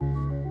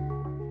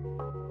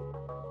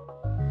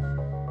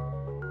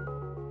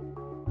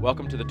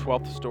Welcome to The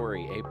 12th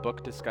Story, a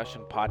book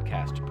discussion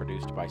podcast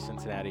produced by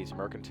Cincinnati's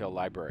Mercantile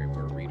Library,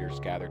 where readers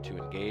gather to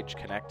engage,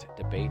 connect,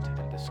 debate,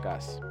 and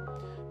discuss.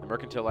 The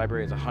Mercantile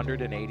Library is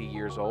 180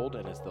 years old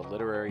and is the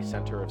literary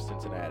center of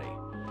Cincinnati.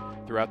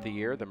 Throughout the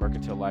year, the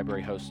Mercantile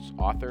Library hosts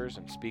authors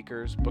and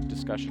speakers, book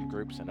discussion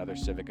groups, and other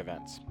civic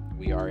events.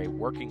 We are a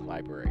working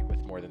library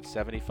with more than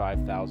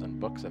 75,000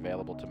 books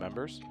available to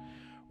members.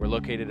 We're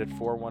located at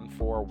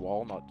 414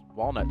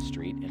 Walnut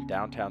Street in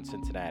downtown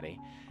Cincinnati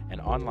and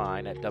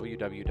online at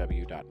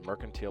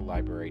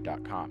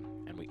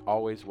www.mercantilelibrary.com, and we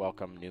always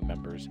welcome new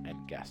members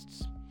and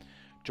guests.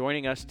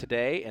 Joining us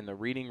today in the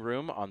reading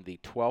room on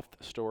the 12th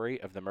story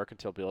of the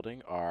Mercantile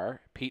Building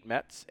are Pete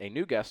Metz, a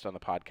new guest on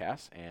the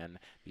podcast, and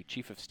the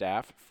Chief of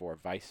Staff for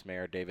Vice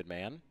Mayor David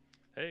Mann.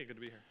 Hey, good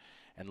to be here.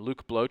 And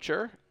Luke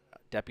Blocher,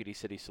 Deputy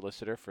City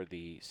Solicitor for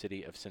the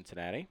City of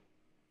Cincinnati.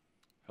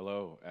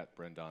 Hello, at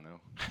Brendon.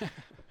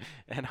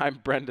 And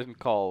I'm Brendon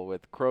Cull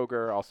with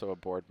Kroger, also a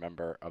board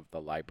member of the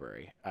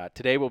library.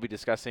 Today we'll be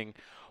discussing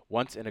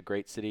Once in a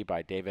Great City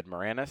by David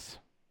Maraniss.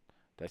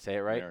 Did I say it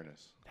right?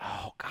 Maraniss.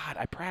 Oh, God,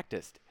 I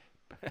practiced.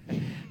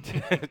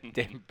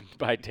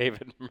 By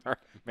David Maraniss.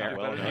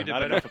 Well,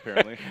 not enough,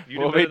 apparently.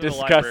 We'll be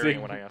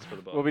discussing when I asked for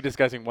the book. We'll be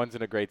discussing Once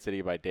in a Great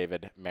City by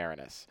David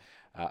Maraniss.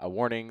 A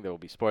warning, there will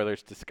be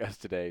spoilers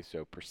discussed today,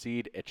 so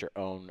proceed at your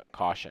own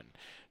caution.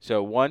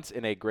 So Once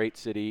in a Great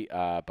City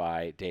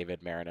by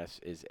David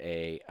Maraniss is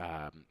a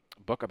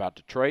book about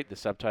Detroit. The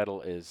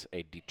subtitle is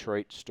A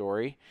Detroit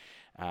Story.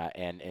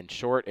 And in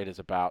short, it is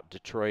about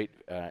Detroit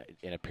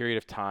in a period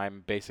of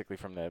time, basically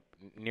from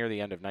near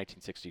the end of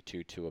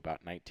 1962 to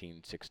about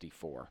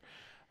 1964.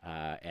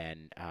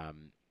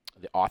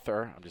 The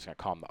author, I'm just going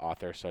to call him the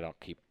author so I don't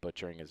keep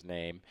butchering his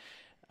name,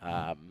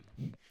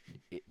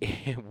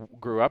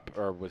 grew up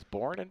or was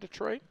born in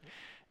Detroit.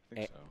 I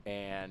think so.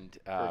 And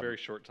for a very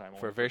short time.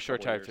 For a very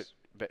short time,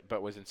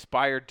 but was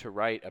inspired to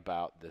write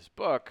about this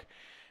book,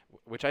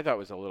 which I thought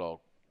was a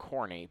little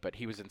corny, but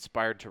he was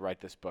inspired to write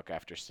this book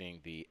after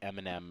seeing the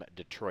M&M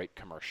Detroit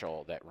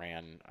commercial that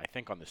ran, I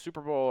think, on the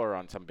Super Bowl or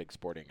on some big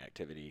sporting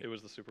activity. It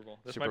was the Super Bowl.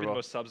 This Super might be Bowl. the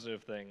most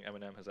substantive thing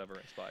M&M has ever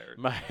inspired.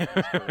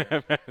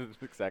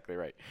 That's exactly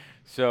right.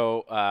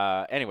 So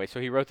anyway,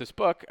 so he wrote this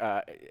book.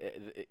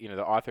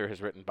 The author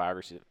has written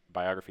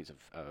biographies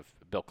of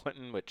Bill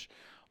Clinton, which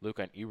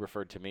Luke, you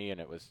referred to me, and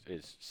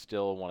is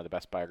still one of the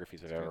best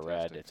biographies I've ever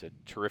read. It's a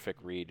terrific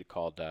read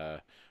called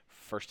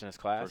First in His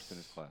Class. First in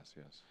His Class,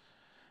 yes.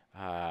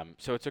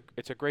 So it's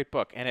a great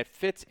book, and it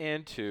fits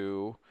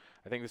into,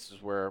 I think this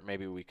is where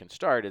maybe we can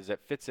start, is it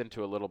fits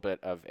into a little bit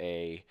of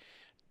a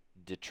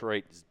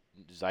Detroit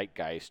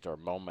zeitgeist or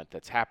moment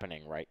that's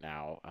happening right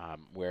now,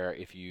 where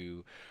if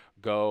you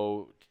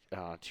go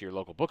to your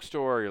local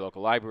bookstore or your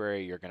local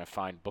library, you're going to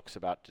find books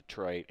about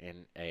Detroit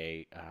in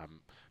a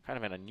kind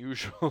of an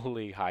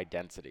unusually high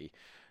density.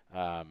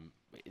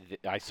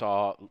 I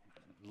saw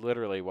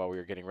literally while we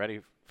were getting ready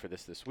for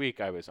this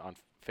week, I was on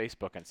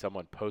Facebook and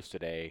someone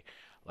posted a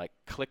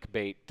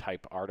clickbait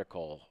type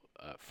article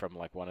from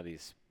one of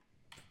these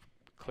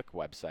click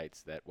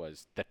websites that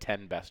was the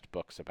 10 best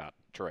books about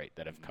Detroit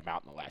that have come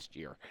out in the last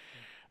year.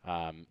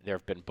 There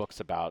have been books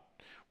about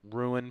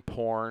ruin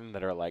porn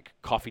that are like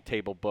coffee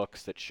table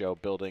books that show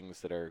buildings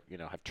that are,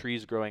 have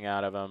trees growing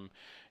out of them.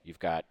 You've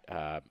got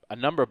a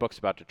number of books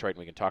about Detroit, and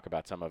we can talk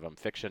about some of them,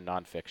 fiction,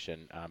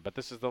 nonfiction. But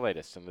this is the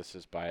latest, and this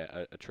is by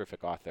a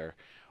terrific author.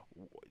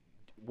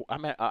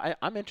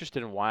 I'm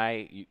interested in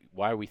why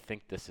we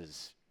think this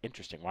is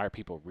interesting. Why are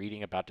people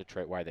reading about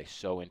Detroit? Why are they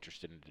so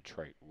interested in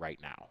Detroit right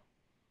now?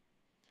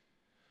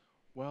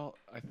 Well,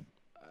 I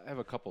have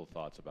a couple of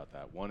thoughts about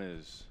that. One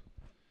is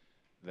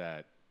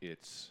that I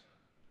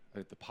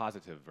think the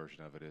positive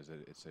version of it is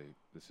that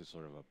this is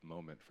sort of a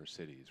moment for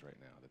cities right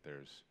now, that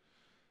there's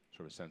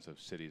sort of a sense of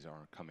cities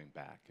aren't coming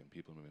back and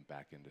people moving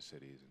back into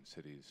cities, and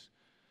cities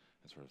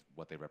and sort of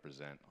what they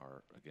represent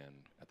are, again,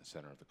 at the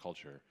center of the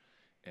culture.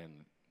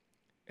 And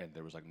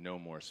there was no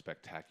more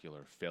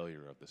spectacular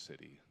failure of the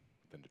city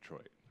than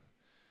Detroit.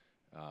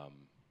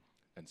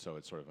 And so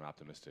it's sort of an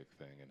optimistic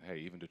thing. And hey,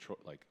 even Detroit,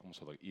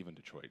 even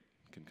Detroit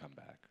can come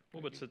back.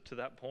 Well, but to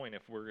that point,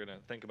 if we're going to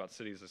think about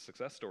cities as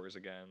success stories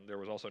again, there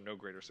was also no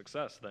greater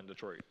success than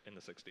Detroit in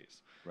the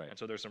 60s. Right. And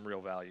so there's some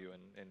real value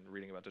in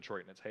reading about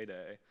Detroit in its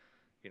heyday.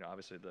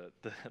 Obviously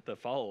the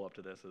follow-up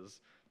to this is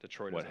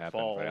Detroit as it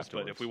falls.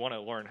 But if we want to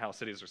learn how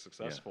cities are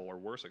successful or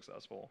were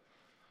successful,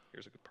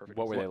 here's a perfect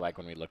What were they like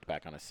when we looked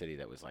back on a city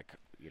that was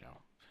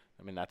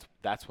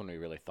that's when we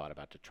really thought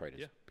about Detroit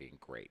as being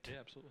great. Yeah,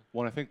 absolutely.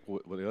 Well, I think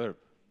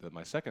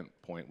my second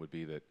point would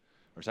be that,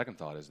 or second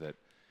thought is that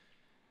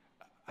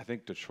I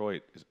think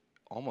Detroit is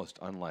almost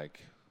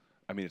unlike,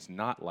 it's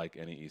not like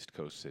any East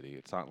Coast city.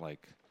 It's not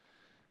like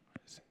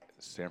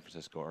San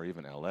Francisco or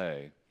even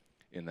LA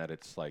in that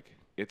it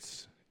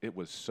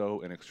was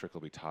so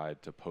inextricably tied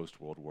to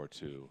post-World War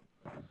II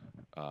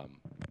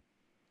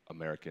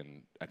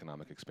American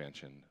economic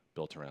expansion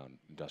built around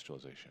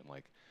industrialization.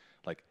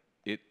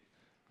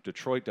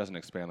 Detroit doesn't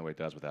expand the way it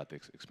does without the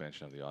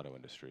expansion of the auto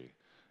industry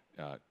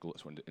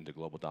into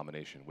global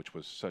domination, which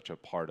was such a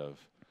part of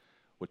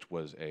which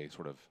was a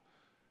sort of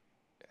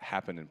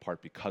happened in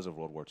part because of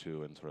World War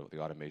II and sort of the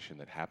automation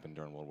that happened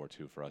during World War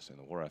II for us in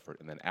the war effort.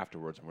 And then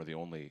afterwards, when we're the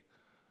only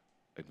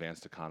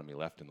advanced economy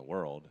left in the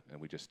world,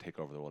 and we just take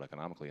over the world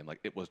economically. And like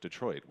it was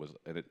Detroit,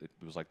 it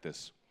was like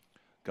this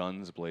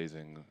guns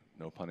blazing,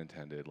 no pun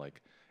intended,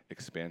 like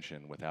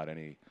expansion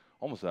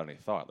almost without any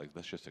thought. Like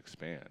let's just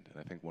expand. And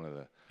I think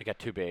it got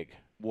too big.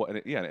 Well, and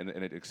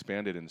it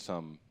expanded in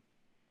some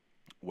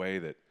way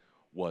that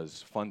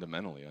was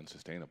fundamentally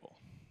unsustainable.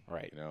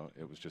 Right.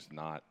 It was just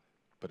not.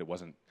 But it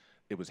wasn't.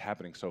 It was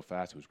happening so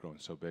fast. It was growing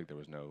so big. There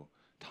was no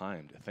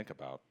time to think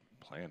about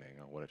planning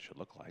or what it should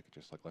look like.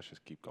 Just like let's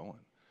just keep going.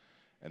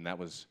 And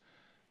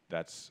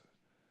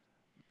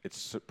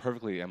it's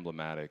perfectly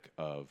emblematic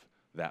of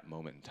that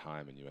moment in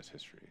time in U.S.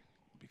 history,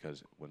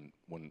 because when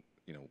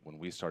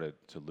we started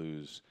to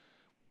lose,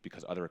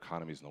 because other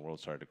economies in the world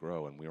started to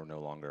grow, and we were no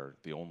longer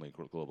the only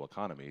global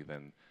economy,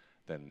 then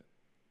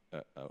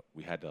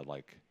we had to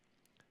like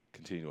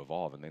continue to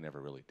evolve, and they never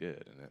really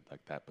did, and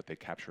like that. But they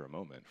capture a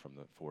moment from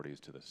the 40s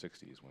to the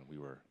 60s when we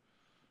were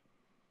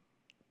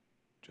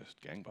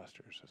just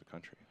gangbusters as a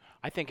country.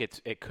 I think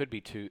it could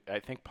be too. I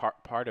think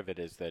part of it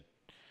is that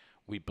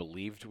we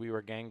believed we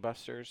were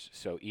gangbusters.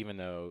 So even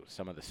though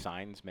some of the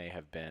signs may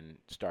have been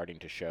starting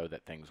to show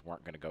that things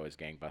weren't going to go as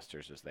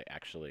gangbusters as they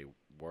actually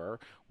were,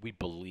 we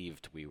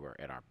believed we were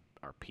at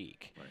our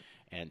peak. Right.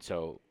 And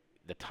so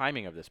the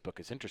timing of this book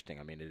is interesting.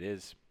 I mean, it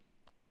is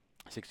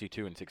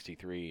 62 and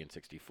 63 and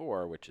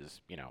 64, which is,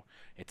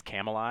 it's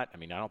Camelot. I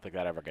mean, I don't think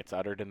that ever gets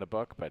uttered in the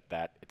book, but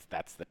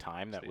that's the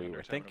time that we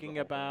were thinking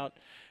about.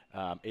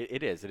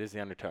 It is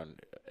the undertone,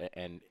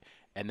 and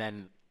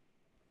then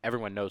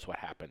everyone knows what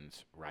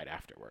happens right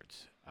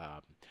afterwards.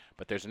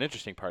 But there's an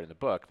interesting part in the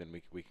book, then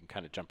we can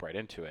kind of jump right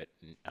into it.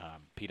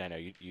 Pete, I know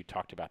you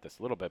talked about this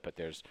a little bit, but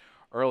there's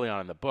early on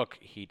in the book,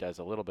 he does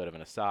a little bit of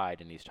an aside,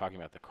 and he's talking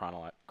about the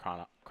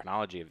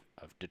chronology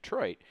of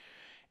Detroit,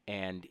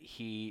 and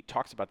he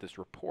talks about this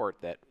report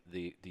that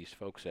these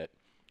folks at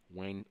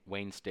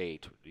Wayne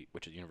State,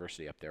 which is a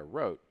university up there,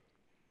 wrote.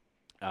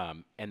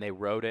 And they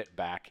wrote it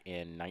back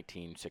in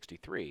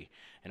 1963,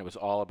 and it was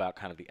all about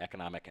kind of the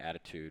economic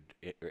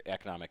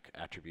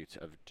attributes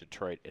of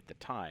Detroit at the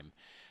time.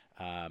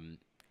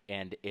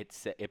 And it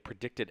says it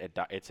predicted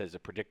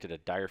a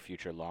dire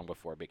future long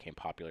before it became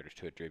popular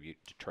to attribute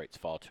Detroit's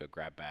fall to a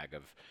grab bag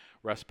of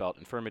Rust Belt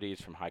infirmities,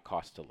 from high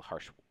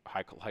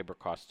labor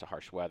costs to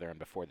harsh weather, and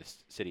before the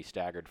city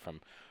staggered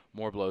from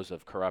more blows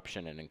of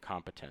corruption and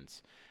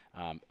incompetence.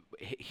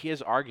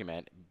 His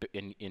argument,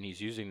 and he's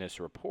using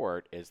this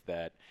report, is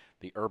that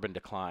the urban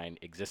decline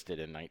existed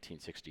in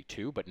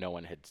 1962, but no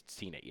one had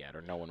seen it yet,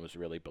 or no one was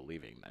really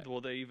believing that. Well,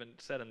 they even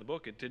said in the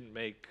book it didn't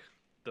make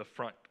the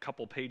front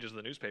couple pages of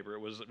the newspaper. It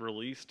was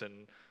released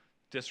and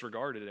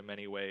disregarded in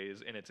many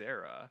ways in its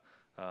era,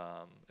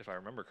 if I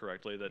remember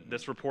correctly, that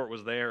this report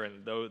was there,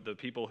 and though the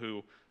people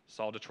who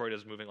saw Detroit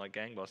as moving like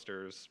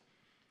gangbusters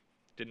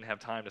didn't have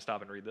time to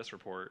stop and read this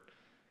report,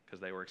 because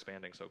they were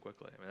expanding so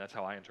quickly. I mean, that's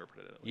how I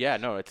interpreted it. Yeah,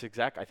 no, I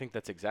think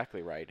that's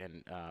exactly right.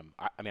 And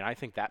I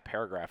think that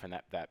paragraph and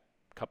that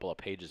couple of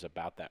pages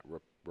about that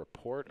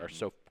report are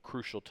so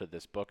crucial to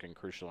this book and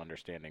crucial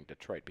understanding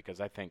Detroit, because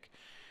I think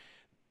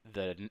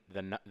the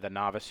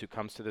novice who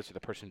comes to this, or the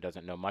person who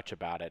doesn't know much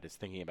about it, is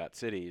thinking about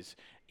cities,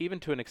 even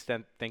to an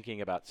extent thinking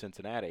about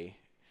Cincinnati.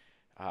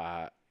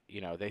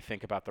 They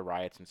think about the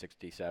riots in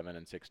 67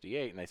 and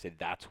 68, and they say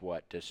that's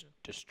what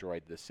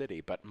destroyed the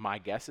city. But my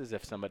guess is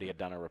if somebody had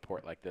done a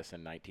report like this in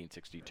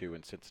 1962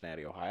 in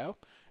Cincinnati, Ohio,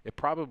 it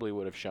probably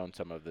would have shown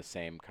some of the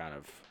same kind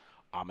of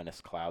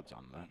ominous clouds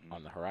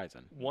on the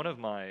horizon. One of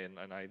my, and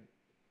I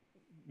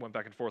went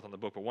back and forth on the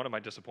book, but one of my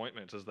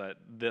disappointments is that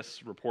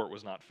this report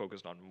was not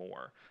focused on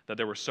more. That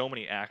there were so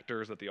many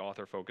actors that the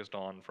author focused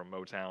on, from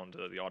Motown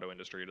to the auto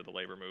industry to the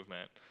labor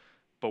movement,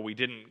 but we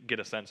didn't get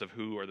a sense of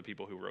who are the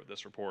people who wrote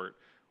this report.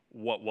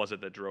 What was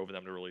it that drove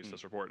them to release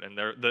this report? And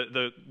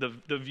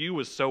the view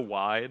was so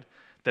wide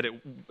that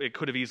it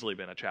could have easily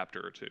been a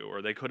chapter or two,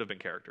 or they could have been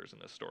characters in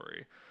this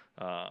story.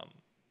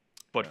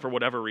 But for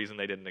whatever reason,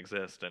 they didn't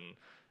exist, and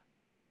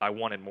I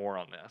wanted more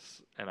on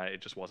this, and it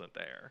just wasn't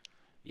there.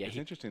 Yeah, it's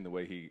interesting the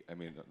way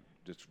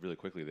just really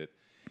quickly, that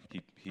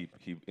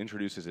he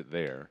introduces it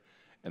there,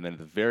 and then at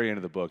the very end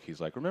of the book, he's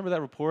like, "Remember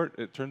that report?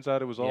 It turns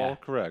out it was all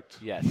correct."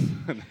 Yes.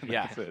 And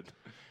that's it.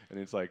 And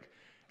it's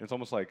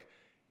almost like,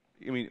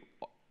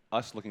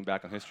 us looking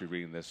back on history,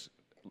 reading this,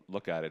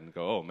 look at it and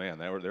go, "Oh man,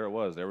 there it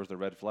was. There was the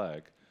red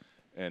flag."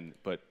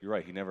 But you're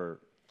right. He never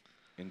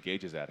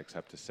engages that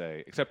except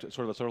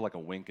sort of like a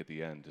wink at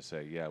the end to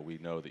say, "Yeah, we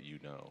know that you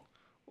know."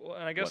 Well,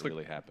 and I guess what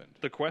really happened.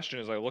 The question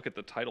is, I look at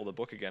the title of the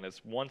book again.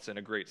 It's Once in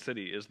a Great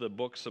City. Is the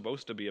book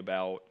supposed to be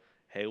about,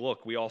 hey,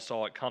 look, we all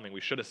saw it coming. We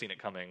should have seen it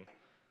coming.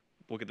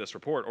 Look at this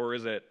report. Or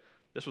is it,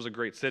 this was a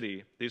great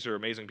city. These are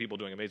amazing people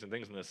doing amazing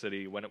things in this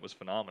city when it was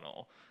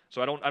phenomenal.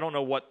 So I don't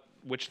know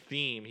which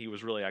theme he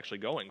was really actually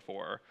going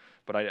for,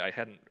 but I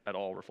hadn't at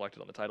all reflected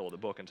on the title of the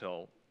book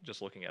until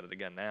just looking at it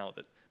again now,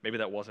 that maybe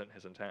that wasn't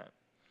his intent.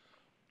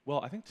 Well,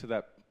 I think to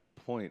that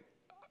point,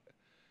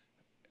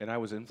 And I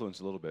was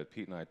influenced a little bit.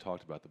 Pete and I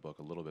talked about the book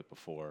a little bit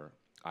before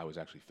I was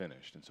actually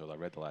finished, and so I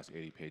read the last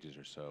 80 pages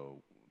or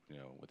so,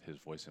 with his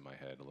voice in my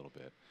head a little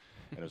bit.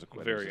 And it was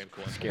a very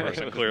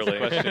influential. Clearly,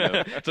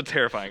 it's a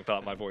terrifying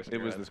thought. My voice. It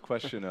was this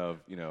question of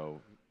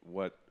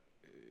what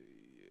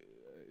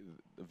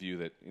the view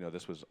that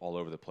this was all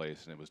over the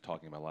place, and it was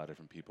talking about a lot of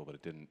different people, but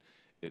it didn't.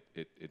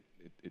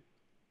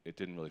 It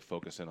didn't really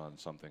focus in on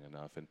something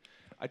enough. And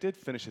I did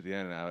finish at the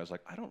end, and I was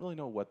like, I don't really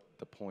know what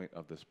the point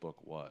of this book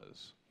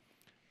was.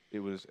 It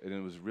was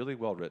really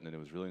well written, and it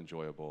was really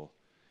enjoyable,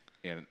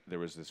 and there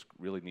was this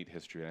really neat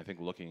history. And I think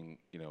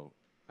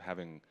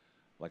having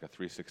like a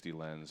 360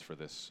 lens for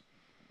this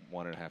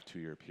 1.5, 2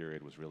 year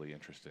period was really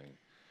interesting.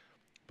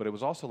 But it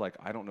was also like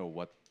I don't know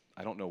what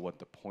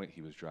the point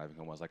he was driving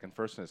home was. Like in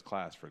First in His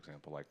Class, for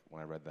example, like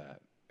when I read that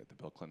at the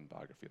Bill Clinton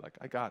biography, like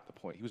I got the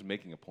point. He was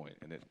making a point,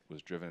 and it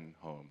was driven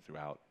home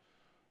throughout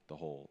the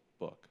whole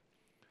book.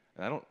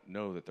 And I don't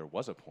know that there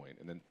was a point.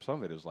 And then some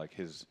of it is like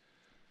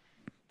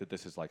that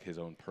this is like his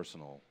own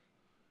personal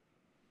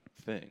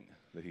thing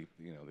that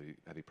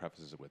that he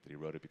prefaces it with, that he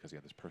wrote it because he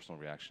had this personal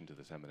reaction to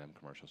this M&M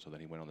commercial. So then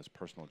he went on this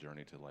personal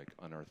journey to like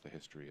unearth the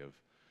history of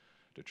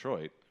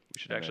Detroit. We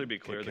should actually be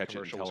clear: the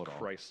commercial was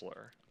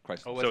Chrysler.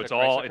 Chrysler. Oh, so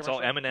it's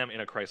all M&M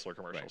in a Chrysler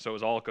commercial. Right. So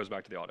it goes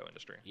back to the auto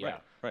industry. Yeah.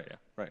 Right.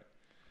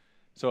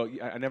 So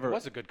I never. It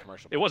was a good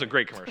commercial. It was a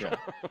great commercial.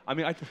 I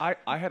mean,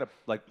 I had it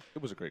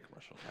was a great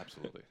commercial.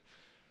 Absolutely.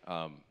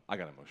 I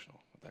got emotional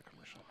with that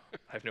commercial.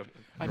 I have no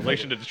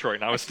relation to Detroit,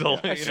 and I was still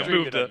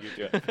moved to.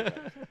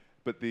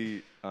 But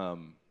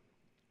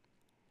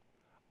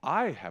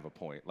I have a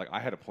point. Like I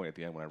had a point at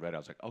the end when I read it. I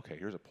was like, okay,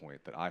 here's a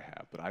point that I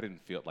have, but I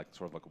didn't feel like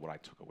sort of like what I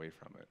took away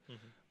from it.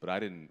 Mm-hmm. But I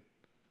didn't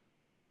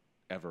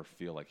ever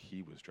feel like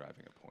he was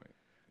driving a point.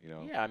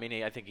 Yeah, I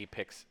mean, I think he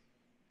picks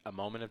a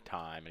moment of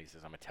time, and he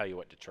says, "I'm gonna tell you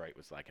what Detroit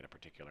was like at a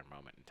particular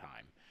moment in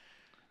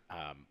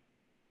time,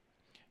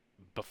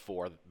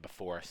 before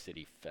a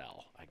city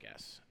fell." I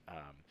guess.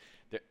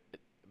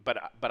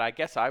 But I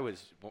guess I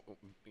was,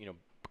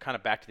 kind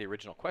of back to the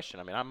original question.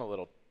 I mean, I'm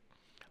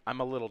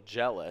a little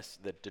jealous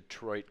that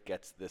Detroit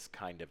gets this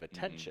kind of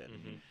attention.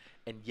 Mm-hmm.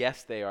 And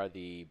yes, they are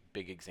the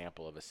big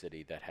example of a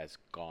city that has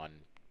gone,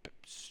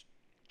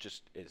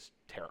 just is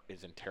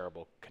in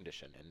terrible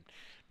condition, and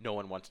no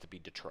one wants to be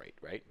Detroit,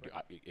 right?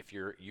 If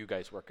you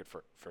guys work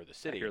for the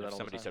city, and if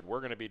somebody said we're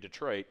going to be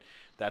Detroit,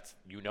 that's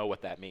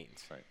what that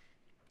means. Right.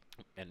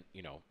 And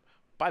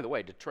by the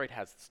way, Detroit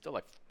has still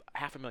like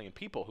 500,000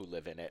 people who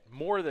live in it,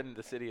 more than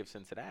the city of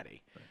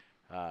Cincinnati.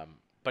 Right.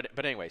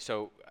 But anyway,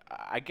 so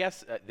I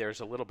guess there's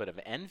a little bit of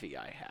envy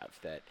I have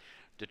that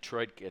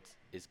Detroit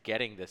is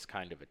getting this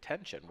kind of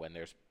attention when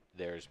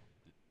there's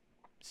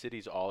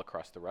cities all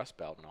across the Rust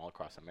Belt and all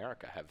across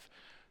America have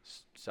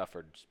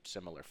suffered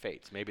similar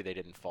fates. Maybe they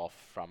didn't fall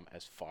from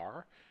as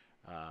far,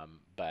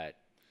 but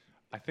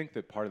I think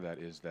that part of that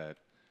is that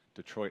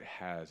Detroit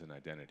has an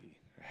identity.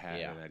 Has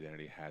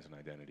an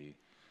identity.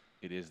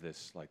 It is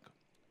this, like,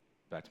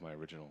 back to my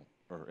original,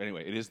 or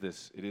anyway, it is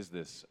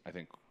this I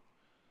think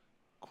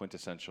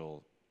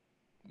quintessential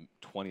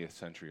 20th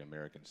century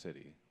American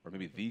city, or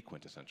maybe the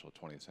quintessential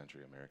 20th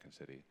century American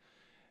city,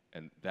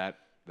 and that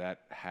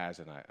has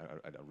a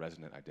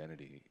resonant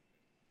identity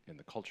in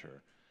the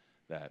culture.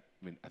 That,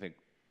 I mean, I think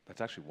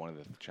that's actually one of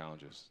the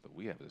challenges that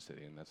we have as a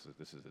city, and this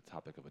is the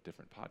topic of a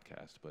different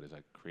podcast, but is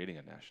like creating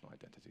a national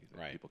identity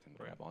that people can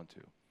grab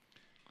onto.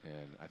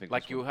 And I think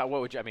like what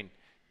would you? I mean,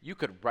 you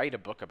could write a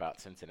book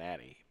about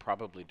Cincinnati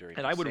probably during.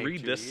 And I would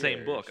read this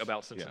same book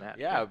about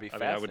Cincinnati. Yeah, it would be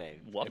fascinating.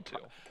 I would love to.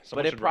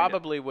 But it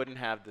probably wouldn't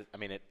have the. I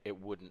mean,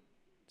 it wouldn't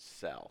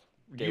sell.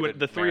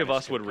 The three of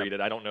us would read it.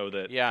 I don't know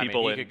that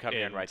people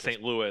in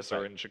St. Louis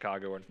or in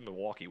Chicago or in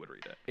Milwaukee would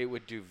read it. It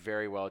would do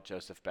very well at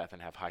Joseph Beth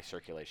and have high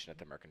circulation at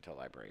the Mercantile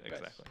Library.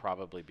 Exactly. But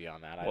probably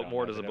beyond that, what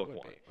more does a book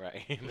want?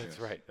 Right. That's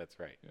right. That's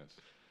right. Yes.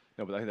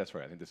 No, but I think that's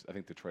right. I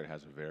think Detroit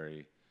has a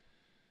very,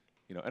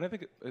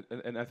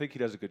 and I think he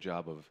does a good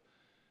job of.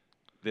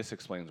 This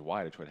explains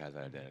why Detroit has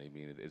that identity. I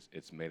mean,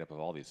 it's made up of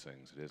all these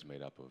things. It is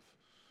made up of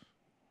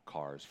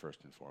cars first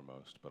and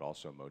foremost, but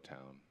also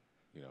Motown.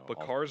 But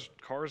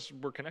cars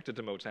were connected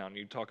to Motown.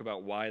 You talk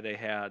about why they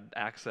had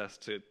access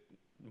to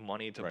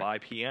money to buy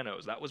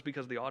pianos. That was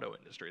because of the auto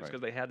industry. It's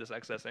because they had this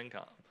excess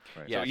income.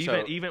 Right. Yeah,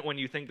 so even when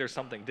you think there's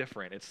something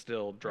different, it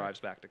still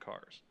drives back to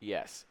cars.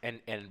 Yes, and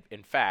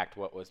in fact,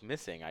 what was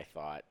missing, I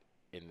thought,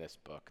 in this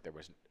book, there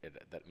was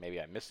that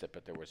maybe I missed it,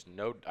 but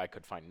I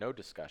could find no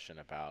discussion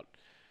about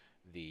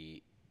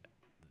the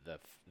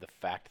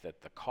fact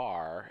that the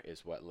car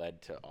is what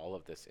led to all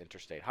of this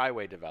interstate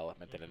highway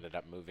development that ended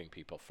up moving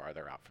people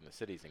farther out from the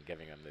cities and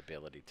giving them the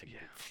ability to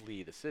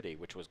flee the city,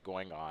 which was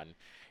going on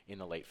in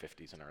the late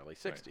 50s and early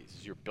 60s. Right.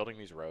 You're building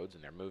these roads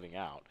and they're moving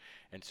out.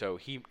 And so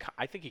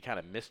I think he kind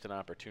of missed an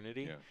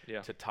opportunity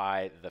to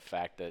tie the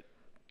fact that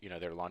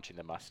they're launching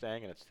the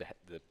Mustang and it's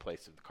the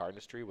place of the car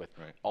industry with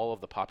all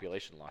of the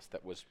population loss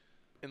that was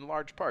in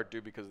large part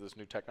due because of this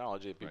new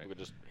technology that people could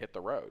just hit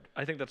the road.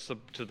 I think that's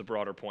to the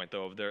broader point,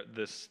 though.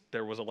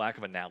 There was a lack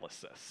of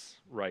analysis,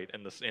 right,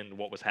 in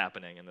what was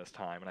happening in this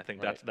time, and I think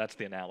that's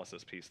the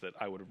analysis piece that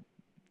I would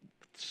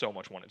so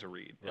much wanted to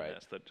read in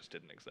this that just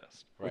didn't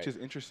exist. Which is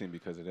interesting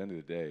because at the end of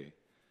the day,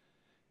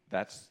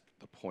 that's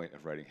the point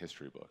of writing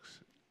history books,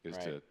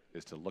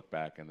 is to look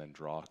back and then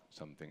draw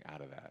something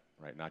out of that,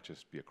 right? Not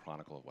just be a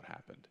chronicle of what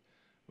happened,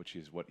 which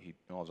is what he,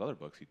 in all his other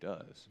books, he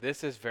does.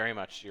 This is very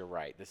much, you're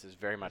right, this is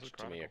very much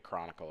to me a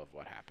chronicle of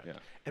what happened. Yeah.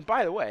 And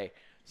by the way,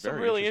 some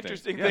Very really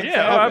interesting things.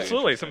 Yeah, oh,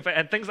 absolutely.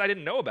 And things I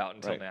didn't know about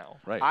until now.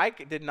 Right. I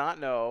did not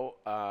know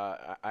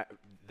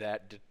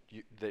that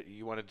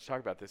you wanted to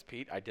talk about this,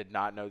 Pete. I did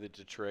not know that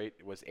Detroit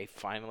was a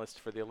finalist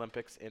for the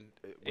Olympics,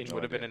 which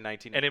would have been in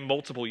 19. And in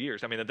multiple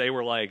years. I mean, they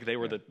were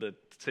the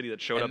city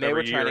that showed up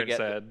every year and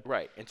said.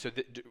 Right. And so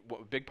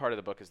a big part of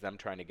the book is them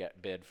trying to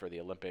get bid for the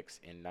Olympics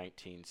in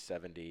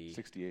 1970.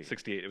 68.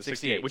 68. It was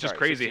 68, which is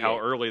crazy 68. how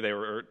early they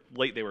were, or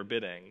late they were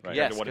bidding. Right.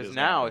 Yes, because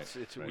now it's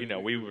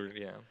we were,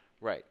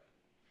 Right.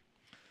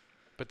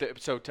 But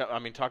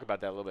talk about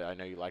that a little bit. I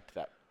know you liked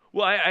that.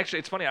 Well, actually,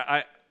 it's funny.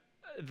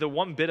 The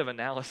one bit of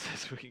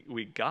analysis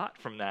we got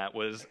from that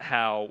was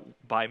how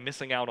by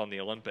missing out on the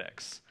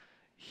Olympics,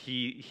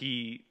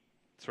 he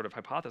sort of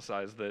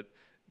hypothesized that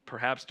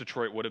perhaps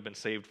Detroit would have been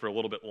saved for a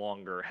little bit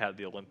longer had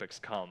the Olympics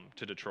come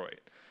to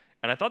Detroit.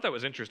 And I thought that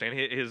was interesting.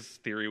 His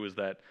theory was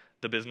that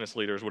the business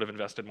leaders would have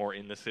invested more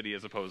in the city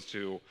as opposed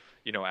to,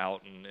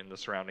 out in the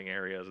surrounding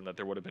areas, and that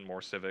there would have been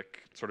more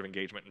civic sort of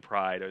engagement and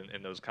pride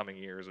in those coming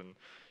years. And,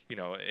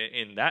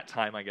 in that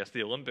time, I guess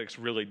the Olympics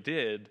really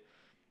did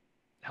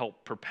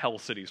help propel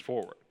cities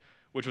forward,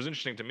 which was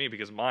interesting to me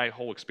because my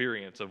whole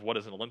experience of what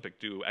does an Olympic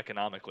do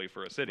economically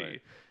for a city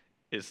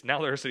is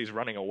now there are cities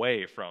running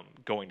away from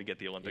going to get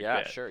the Olympic bid.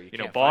 Yeah, sure.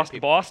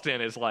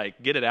 Boston is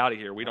like, get it out of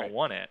here. We don't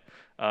want it.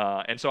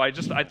 And so I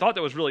thought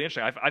that was really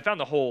interesting. I found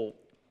the whole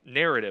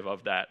narrative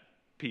of that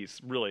piece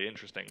really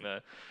interesting.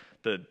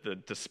 The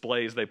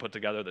displays they put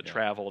together, the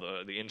travel,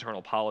 the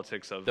internal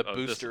politics of the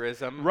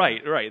boosterism.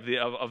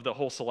 Of the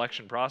whole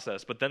selection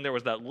process. But then there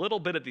was that little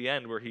bit at the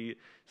end where he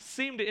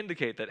seemed to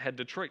indicate that had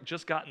Detroit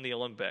just gotten the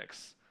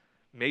Olympics,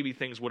 maybe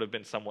things would have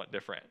been somewhat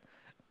different.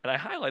 And I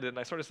highlighted and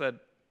I sort of said,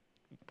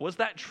 was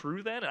that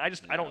true then?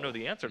 And I don't know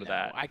the answer to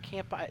that. I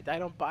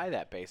don't buy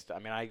that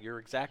you're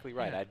exactly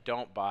right. I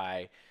don't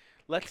buy.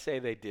 Let's say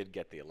they did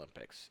get the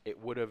Olympics.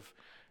 It would have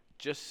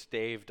just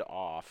staved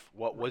off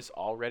what was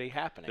already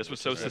happening. This was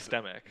so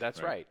systemic.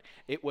 That's right.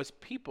 It was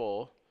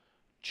people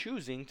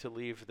choosing to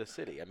leave the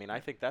city. I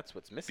think that's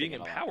what's missing. Being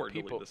empowered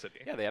to leave the city.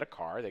 Yeah, they had a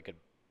car. They could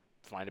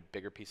find a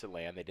bigger piece of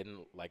land. They didn't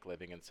like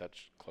living in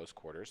such close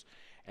quarters.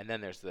 And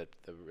then there's the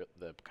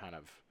kind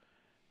of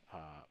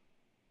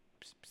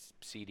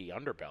seedy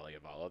underbelly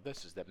of all of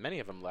this is that many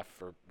of them left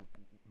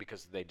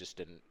because they just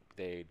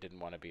didn't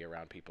want to be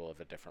around people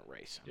of a different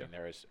race.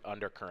 There is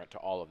undercurrent to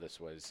all of this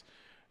was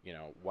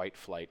white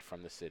flight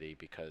from the city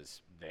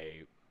because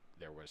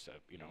there was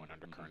an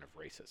undercurrent of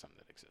racism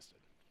that existed.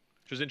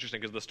 Which was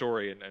interesting because the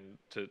story, and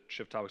to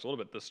shift topics a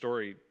little bit, the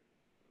story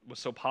was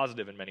so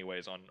positive in many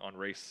ways on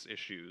race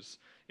issues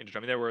in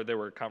Detroit. There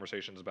were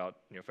conversations about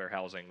fair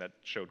housing that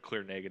showed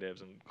clear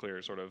negatives and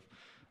clear sort of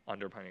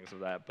underpinnings of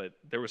that, but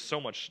there was so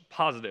much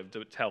positive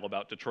to tell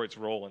about Detroit's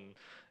role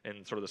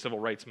in sort of the civil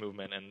rights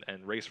movement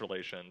and race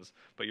relations.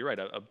 But you're right,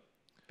 a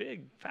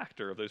big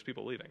factor of those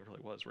people leaving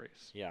really was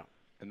race. Yeah.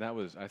 And that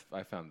was,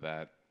 I found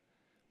that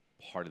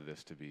part of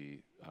this to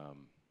be,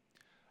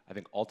 I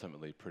think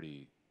ultimately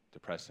pretty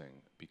depressing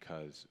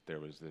because there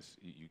was this,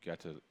 you got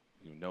to,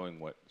 knowing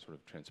what sort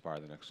of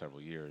transpired the next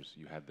several years,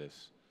 you had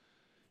this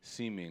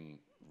seeming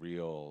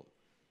real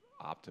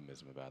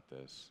optimism about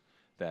this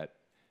that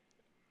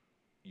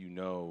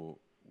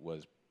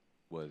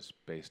was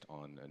based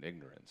on an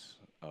ignorance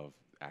of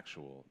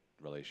actual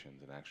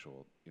relations and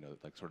actual,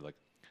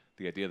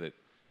 the idea that,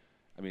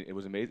 it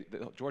was amazing.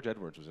 George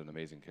Edwards was an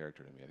amazing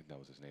character to me. I think that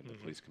was his name, the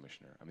police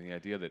commissioner. The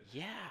idea that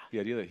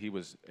he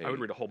was I would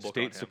read a whole book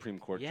state on Supreme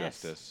Court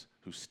justice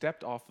who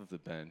stepped off of the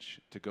bench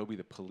to go be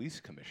the police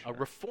commissioner. A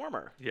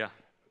reformer. Yeah.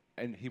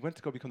 And he went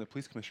to go become the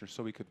police commissioner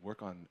so he could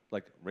work on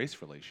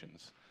race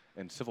relations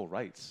and civil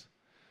rights.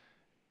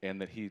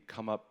 And that he'd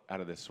come up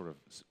out of this sort of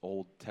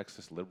old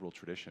Texas liberal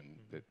tradition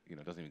that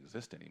doesn't even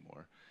exist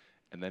anymore.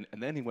 And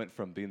then he went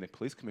from being the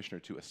police commissioner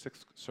to a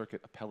Sixth Circuit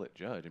appellate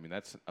judge.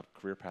 That's a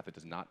career path that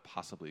does not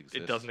possibly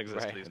exist. It doesn't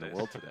exist these in days. the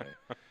world today.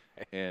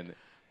 and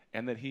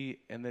that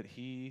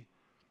he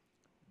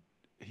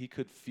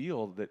could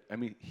feel that.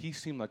 He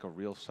seemed like a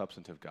real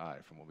substantive guy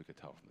from what we could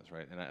tell from this,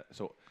 right? And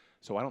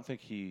so I don't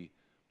think he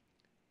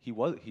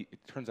was.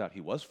 It turns out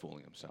he was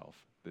fooling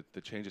himself. That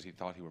the changes he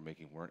thought he were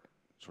making weren't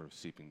sort of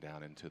seeping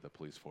down into the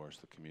police force.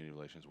 The community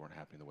relations weren't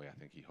happening the way I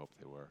think he hoped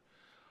they were.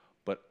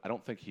 But I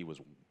don't think he was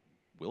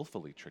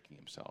willfully tricking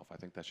himself. I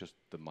think that's just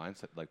the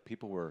mindset.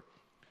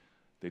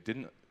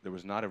 There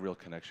was not a real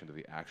connection to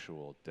the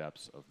actual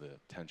depths of the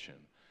tension,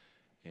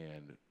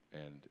 and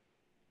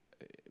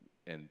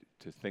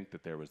to think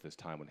that there was this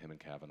time when him and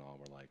Kavanaugh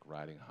were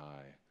riding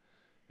high,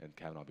 and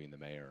Kavanaugh being the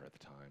mayor at the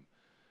time,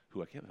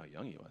 who I can't believe how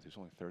young he was. He was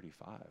only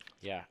 35.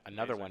 Yeah,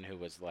 another one who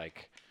was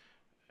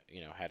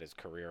had his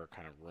career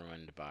kind of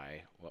ruined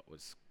by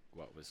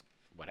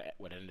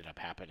what ended up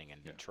happening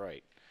in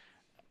Detroit.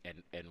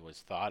 and was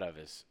thought of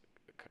as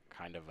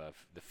kind of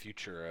the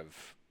future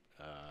of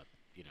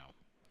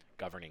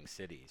governing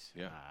cities.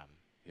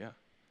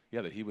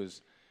 That he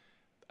was.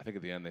 I think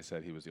at the end they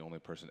said he was the only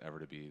person ever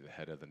to be the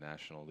head of the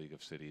National League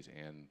of Cities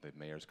and the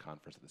Mayor's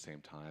Conference at the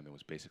same time, and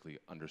was basically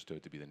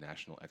understood to be the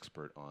national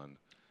expert on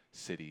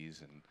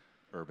cities and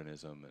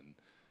urbanism and.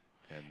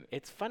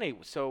 It's funny.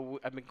 So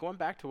I mean, going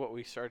back to what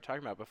we started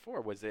talking about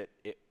before, was it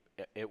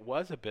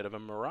was a bit of a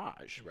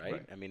mirage,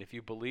 right? I mean, if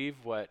you believe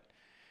what,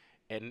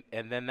 and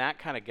then that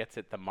kind of gets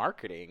at the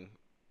marketing.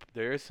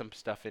 There is some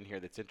stuff in here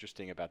that's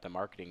interesting about the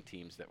marketing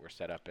teams that were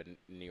set up in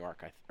New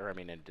York,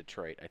 in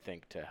Detroit, I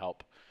think, to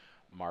help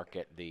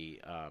market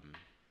the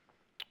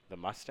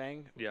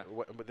Mustang. Yeah.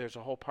 There's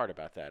a whole part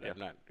about that. Yeah. I'm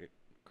not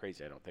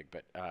crazy, I don't think,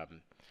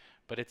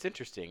 but it's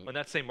interesting. And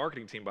that same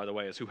marketing team, by the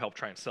way, is who helped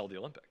try and sell the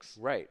Olympics.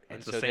 Right. And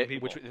it's the same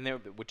people.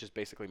 Which is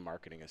basically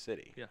marketing a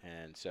city. Yeah.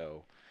 And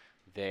so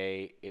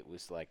it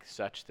was like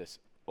such this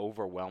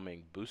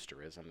overwhelming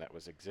boosterism that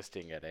was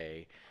existing at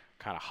a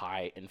kind of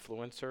high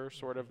influencer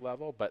sort of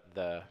level, but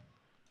the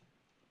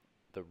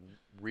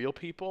real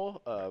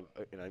people,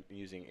 and I'm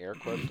using air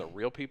quotes, the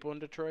real people in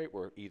Detroit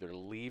were either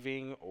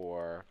leaving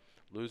or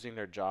losing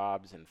their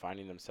jobs and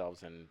finding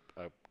themselves in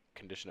a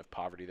condition of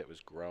poverty that was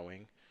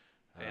growing.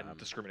 And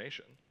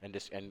discrimination. And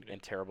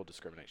terrible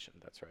discrimination.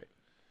 That's right.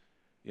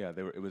 Yeah,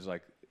 it was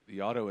like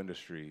the auto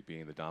industry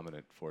being the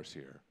dominant force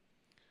here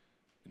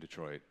in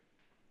Detroit,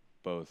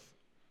 both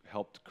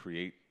helped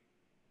create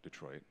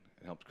Detroit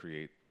and helped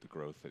create the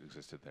growth that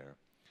existed there,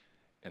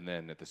 and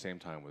then at the same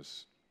time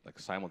was like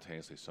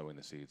simultaneously sowing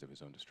the seeds of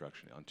his own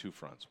destruction on two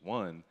fronts.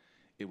 One,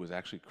 it was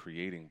actually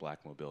creating black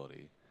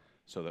mobility,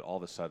 so that all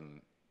of a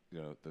sudden,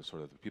 the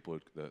people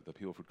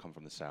who'd come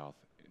from the South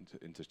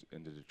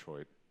into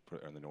Detroit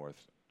or in the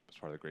North as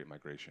part of the Great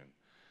Migration,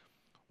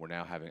 we're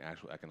now having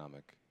actual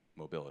economic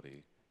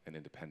mobility and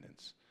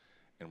independence,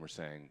 and we're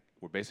saying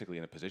we're basically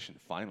in a position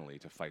finally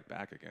to fight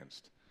back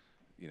against,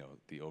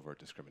 the overt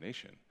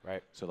discrimination.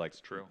 Right. So like,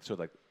 it's true. So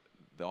like,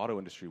 the auto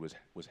industry was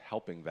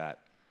helping that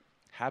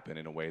happen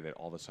in a way that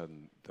all of a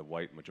sudden the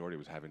white majority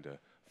was having to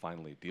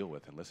finally deal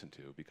with and listen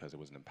to, because it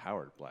was an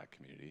empowered black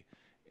community,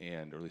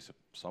 or at least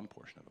some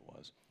portion of it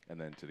was.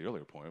 And then to the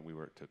earlier point,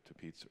 to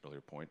Pete's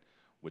earlier point,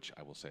 which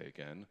I will say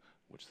again,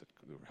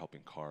 we were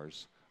helping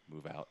cars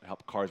move out.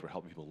 Cars were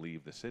helping people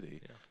leave the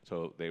city. Yeah.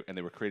 So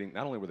they were creating.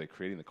 Not only were they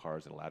creating the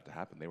cars that allowed it to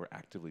happen, they were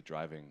actively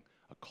driving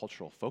a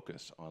cultural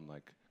focus on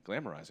like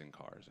glamorizing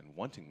cars and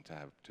wanting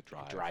to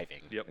drive.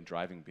 Driving. Yep. And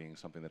driving being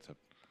something that's a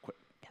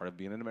part of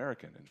being an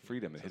American, and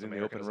freedom and hitting the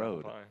open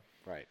road.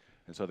 Right.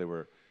 And so they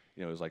were,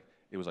 it was like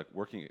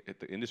working.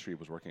 The industry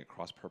was working at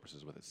cross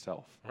purposes with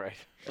itself. Right.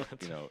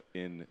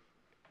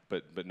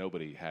 But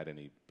nobody had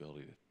any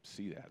ability to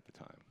see that at the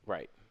time.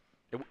 Right.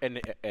 And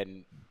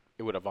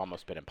it would have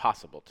almost been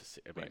impossible to see.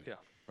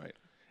 Right.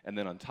 And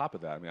then on top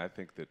of that, I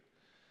think that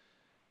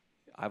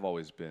I've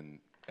always been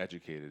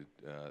educated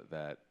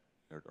that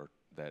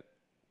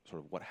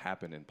sort of what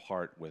happened in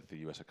part with the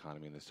U.S.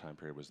 economy in this time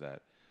period was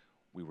that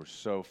we were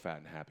so fat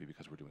and happy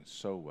because we're doing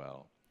so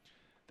well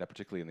that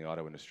particularly in the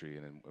auto industry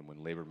and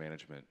when labor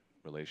management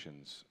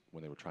relations,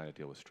 when they were trying to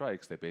deal with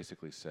strikes, they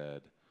basically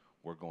said,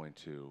 we're going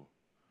to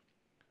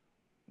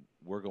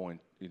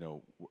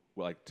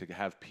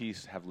have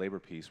peace, have labor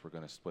peace. We're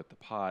going to split the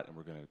pot, and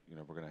we're going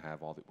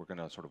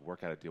to sort of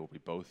work out a deal where we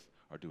both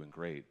are doing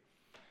great.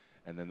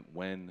 And then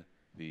when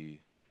the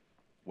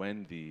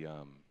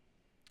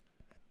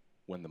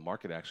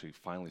market actually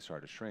finally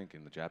started to shrink,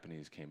 and the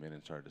Japanese came in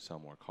and started to sell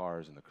more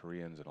cars, and the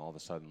Koreans, and all of a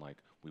sudden, like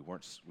we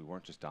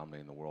weren't just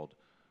dominating the world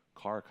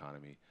car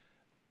economy.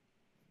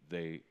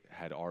 They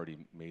had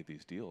already made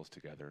these deals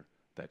together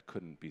that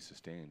couldn't be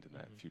sustained in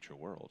that future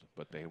world.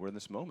 But they were in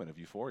this moment of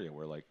euphoria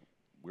where like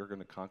we're going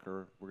to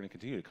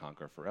continue to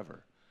conquer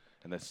forever.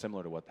 And that's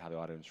similar to how the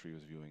auto industry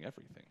was viewing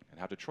everything, and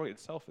how Detroit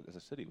itself as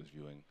a city was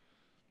viewing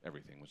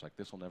everything. It was like,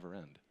 this will never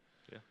end.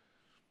 Yeah.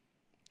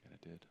 And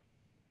it did.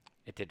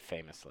 It did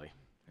famously.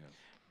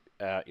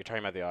 Yeah. You're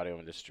talking about the auto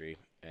industry,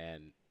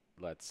 and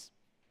let's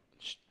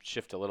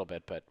shift a little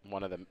bit. But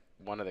one of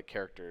the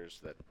characters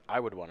that I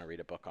would want to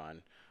read a book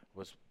on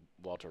was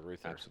Walter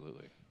Reuther.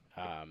 Absolutely.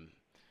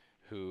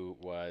 Who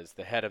was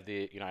the head of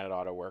the United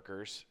Auto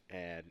Workers,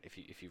 and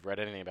if you've read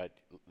anything about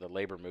the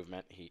labor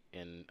movement,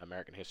 in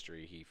American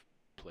history, he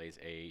plays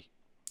a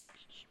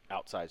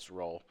outsized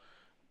role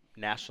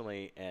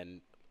nationally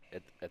and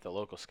at the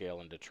local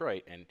scale in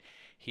Detroit. And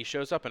he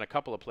shows up in a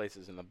couple of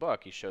places in the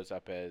book. He shows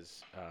up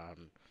as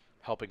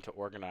helping to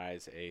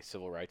organize a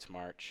civil rights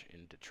march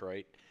in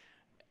Detroit,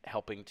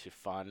 helping to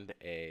fund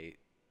the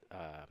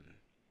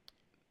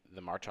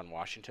March on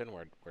Washington,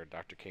 where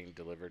Dr. King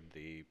delivered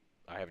the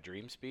I Have a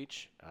Dream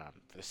speech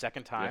for the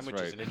second time, That's which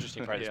right. is an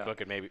interesting part of this book,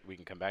 and maybe we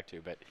can come back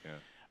to. But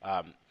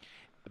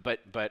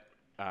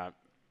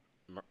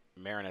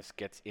Maraniss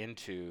gets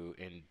into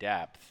in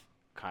depth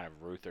kind of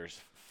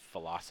Reuther's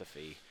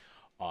philosophy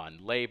on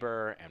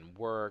labor and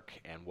work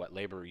and what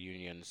labor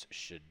unions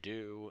should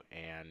do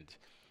and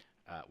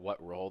what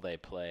role they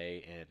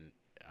play in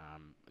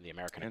the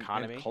American and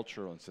economy. And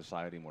culture and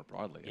society more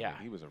broadly. Yeah. I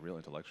mean, he was a real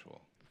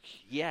intellectual.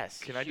 Yes.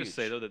 Can I just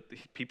say, though,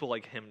 that people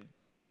like him,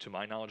 to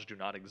my knowledge, do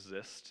not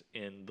exist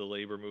in the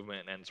labor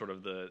movement and sort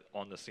of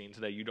on the scene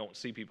today. You don't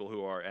see people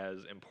who are as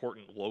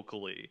important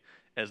locally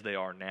as they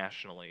are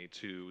nationally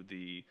to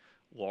the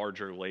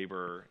larger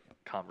labor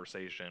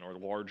conversation or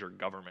larger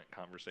government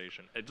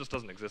conversation. It just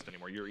doesn't exist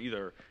anymore. You're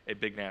either a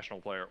big national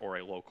player or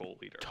a local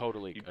leader.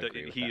 Totally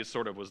agree with he that.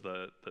 Sort of was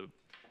the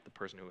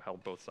person who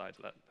held both sides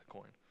of that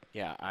coin.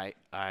 Yeah,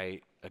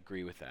 I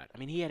agree with that. I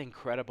mean, he had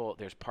incredible.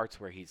 There's parts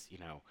where he's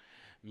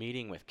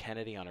meeting with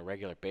Kennedy on a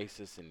regular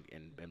basis, and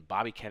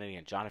Bobby Kennedy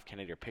and John F.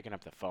 Kennedy are picking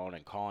up the phone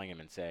and calling him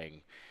and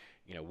saying,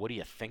 what do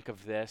you think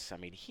of this? I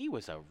mean, he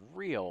was a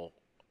real.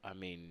 I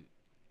mean,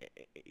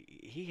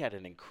 he had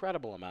an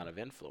incredible amount of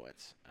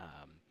influence.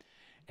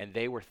 And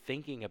they were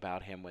thinking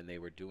about him when they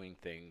were doing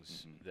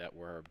things that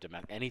were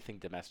anything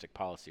domestic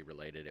policy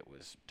related. It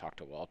was talk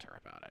to Walter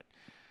about it.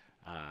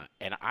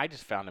 And I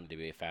just found him to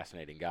be a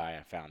fascinating guy.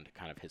 I found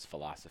kind of his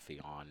philosophy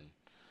on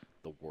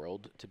the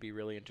world to be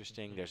really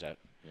interesting. There's a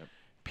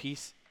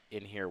piece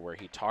in here where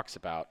he talks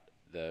about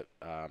the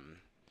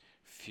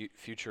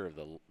future of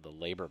the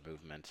labor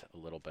movement a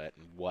little bit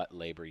and what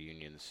labor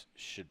unions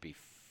should be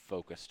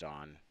focused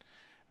on.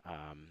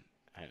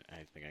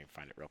 I think I can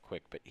find it real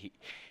quick, but he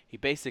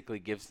basically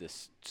gives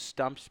this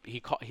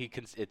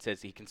it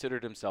says he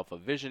considered himself a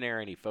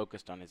visionary and he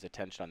focused on his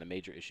attention on the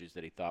major issues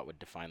that he thought would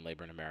define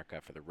labor in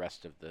America for the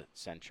rest of the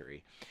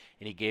century.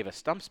 And he gave a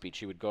stump speech.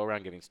 He would go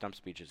around giving stump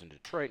speeches in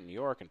Detroit and New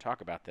York and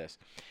talk about this.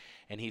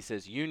 And he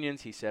says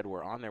unions, he said,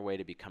 were on their way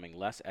to becoming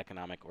less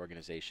economic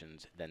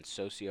organizations than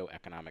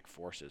socio-economic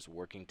forces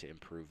working to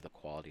improve the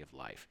quality of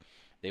life.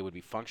 They would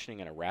be functioning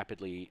in a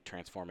rapidly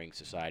transforming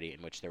society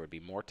in which there would be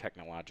more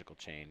technological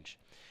change.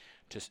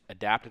 To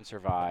adapt and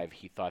survive,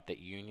 he thought that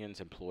unions,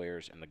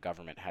 employers, and the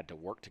government had to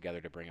work together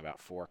to bring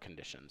about 4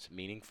 conditions: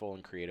 meaningful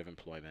and creative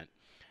employment,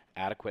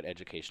 adequate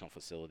educational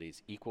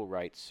facilities, equal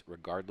rights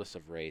regardless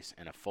of race,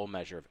 and a full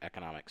measure of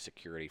economic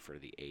security for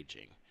the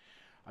aging.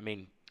 I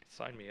mean,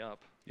 sign me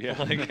up. Yeah.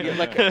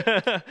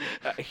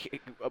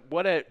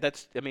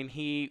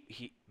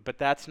 But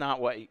that's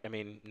not what, I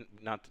mean,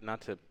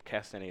 not to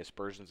cast any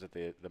aspersions at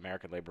the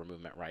American labor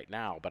movement right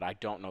now, but I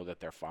don't know that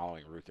they're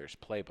following Reuther's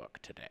playbook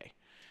today.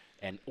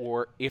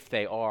 Or if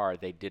they are,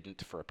 they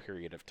didn't for a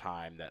period of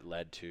time that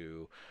led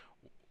to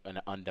an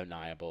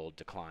undeniable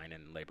decline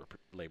in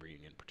labor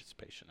union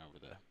participation over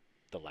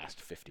the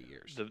last 50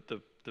 years.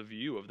 The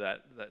view of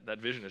that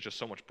vision is just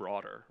so much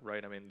broader,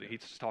 right? I mean,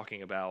 he's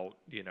talking about,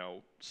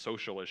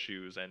 social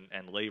issues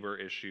and labor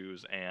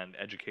issues and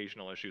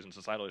educational issues and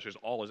societal issues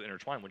all as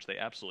intertwined, which they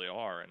absolutely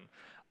are. And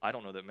I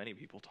don't know that many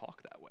people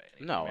talk that way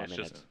anymore. No, I mean,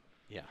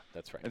 yeah,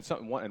 that's right.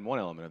 And one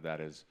element of that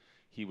is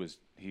he was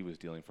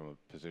dealing from a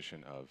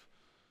position of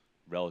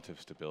relative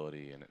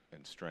stability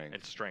and strength,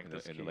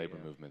 in the labor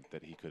movement,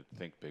 that he could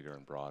think bigger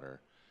and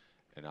broader.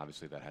 And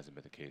obviously that hasn't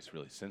been the case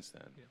really since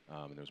then.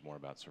 Yeah. And there's more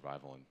about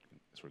survival and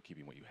sort of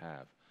keeping what you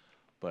have.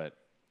 But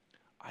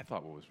I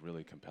thought what was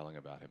really compelling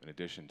about him, in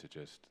addition to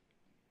just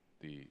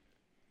the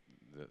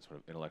sort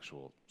of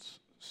intellectual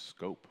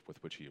scope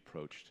with which he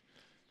approached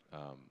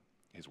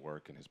his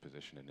work and his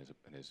position and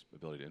his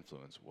ability to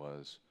influence,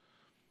 was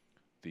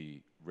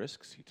the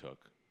risks he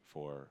took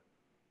for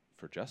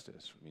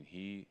justice. I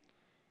mean,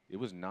 it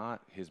was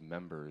not his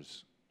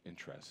members'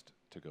 interest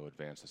to go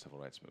advance the civil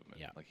rights movement.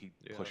 Yeah. Like, he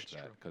pushed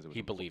that because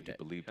he believed in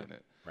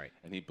it. Right.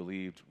 And he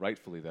believed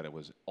rightfully that it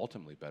was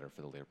ultimately better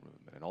for the labor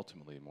movement and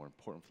ultimately more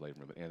important for the labor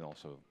movement and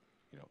also,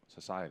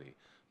 society.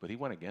 But he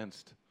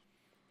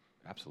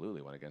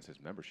absolutely went against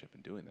his membership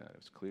in doing that. It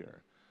was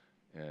clear.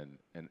 And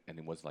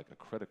it was like it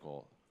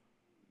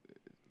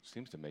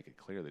seems to make it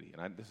clear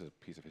that this is a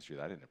piece of history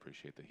that I didn't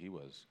appreciate, that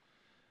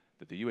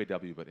the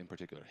UAW, but in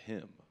particular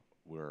him,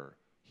 were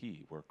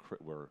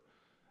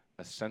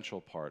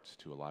essential parts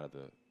to a lot of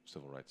the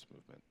civil rights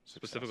movement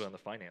success. Specifically on the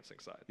financing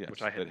side, yes,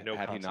 which I had no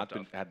concept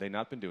of. Had they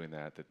not been doing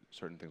that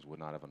certain things would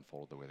not have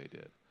unfolded the way they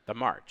did. The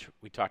march,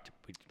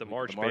 the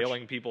march,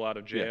 bailing people out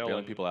of jail. Yeah,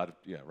 bailing people out of,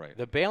 right.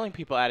 The bailing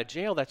people out of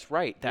jail, that's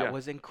right. That Yeah.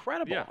 was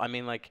incredible. Yeah. I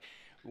mean, like,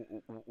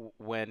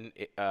 when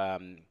it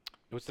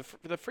was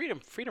the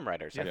Freedom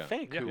Riders, I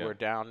think, who were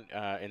down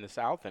in the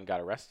South and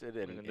got arrested.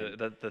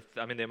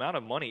 The amount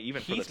of money,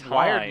 even for the time,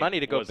 wired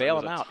money to go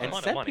bail them out and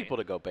sent sent people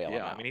to go bail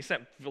them out. I mean, he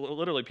sent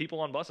literally people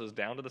on buses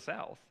down to the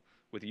South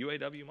with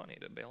UAW money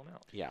to bail them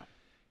out. Yeah.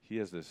 He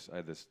has I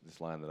had this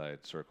line that I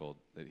had circled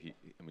that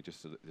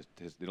just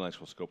his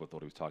intellectual scope of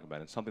what he was talking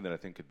about, and something that I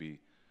think could be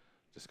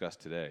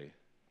discussed today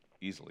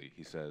easily.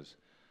 He says,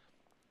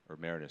 or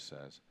Maraniss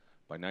says,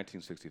 by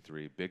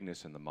 1963,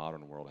 bigness in the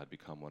modern world had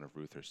become one of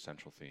Reuther's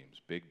central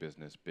themes: big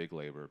business, big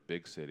labor,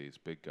 big cities,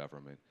 big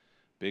government,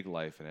 big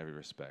life in every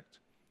respect.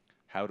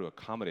 How to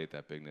accommodate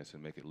that bigness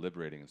and make it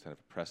liberating instead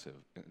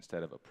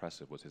of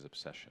oppressive was his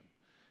obsession.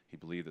 He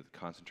believed that the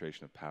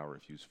concentration of power,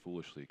 if used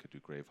foolishly, could do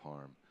grave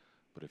harm,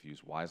 but if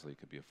used wisely,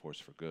 could be a force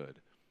for good.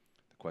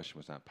 The question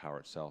was not power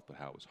itself, but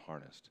how it was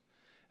harnessed.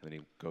 And then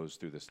he goes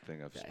through this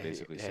thing of Yeah,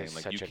 basically saying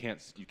like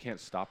you can't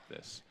stop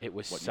this. It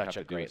was what such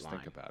you a have to great do is line.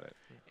 Think about it.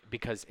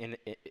 Because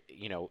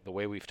the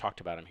way we've talked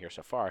about him here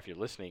so far, if you're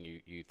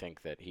listening, you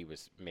think that he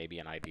was maybe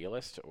an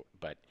idealist,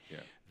 but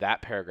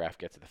that paragraph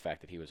gets at the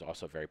fact that he was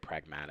also very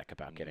pragmatic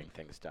about getting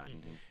things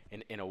done.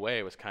 In a way,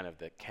 it was kind of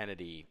the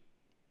Kennedy,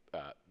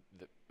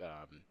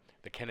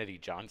 the Kennedy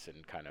Johnson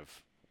kind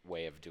of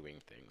way of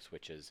doing things,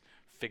 which is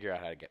figure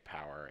out how to get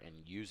power and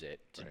use it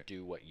to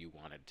do what you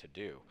wanted to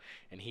do.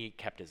 And he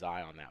kept his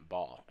eye on that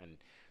ball. And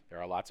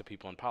there are lots of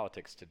people in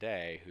politics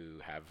today who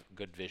have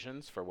good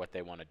visions for what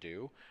they want to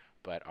do,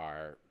 but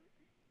are,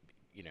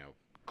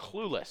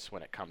 clueless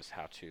when it comes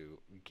how to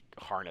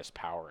harness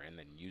power and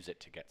then use it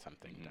to get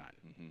something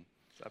done.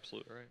 That's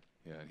absolutely right.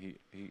 Yeah,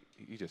 and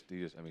he just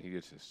is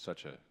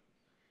such a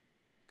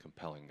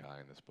compelling guy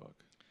in this book.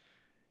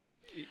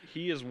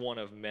 He is one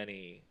of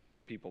many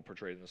people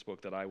portrayed in this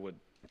book that I would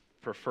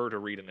prefer to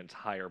read an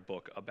entire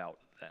book about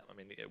them. I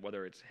mean,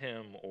 whether it's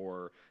him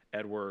or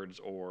Edwards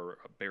or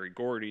Barry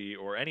Gordy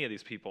or any of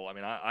these people. I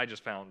mean, I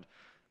just found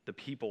the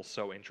people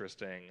so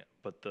interesting,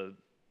 but the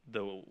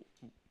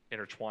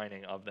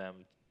intertwining of them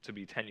to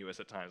be tenuous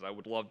at times. I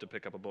would love to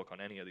pick up a book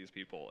on any of these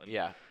people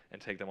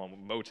and take them on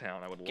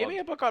Motown. Give me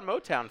a book on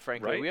Motown,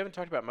 frankly. Right? We haven't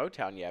talked about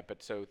Motown yet,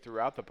 but so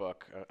throughout the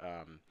book,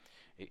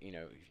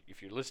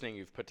 if you're listening,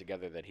 you've put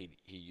together that he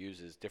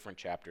uses different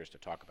chapters to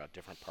talk about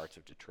different parts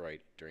of Detroit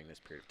during this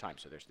period of time.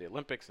 So there's the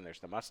Olympics, and there's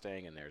the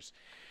Mustang, and there's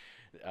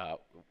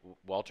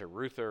Walter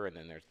Reuther, and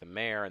then there's the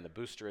mayor and the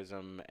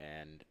boosterism,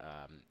 and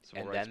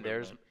then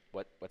there's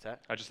what's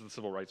that? Just the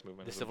civil rights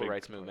movement. The civil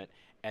rights movement,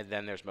 and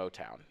then there's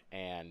Motown,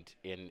 and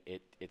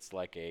it's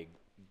like a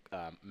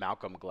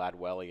Malcolm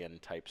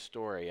Gladwellian type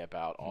story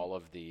about all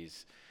of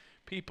these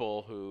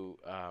people who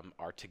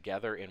are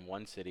together in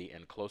one city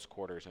in close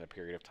quarters in a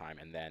period of time,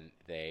 and then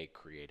they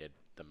created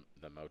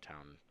the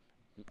Motown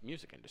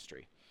music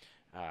industry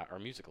or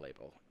music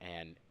label.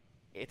 And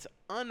it's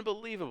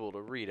unbelievable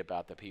to read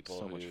about the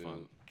people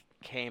who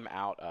came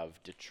out of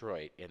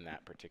Detroit in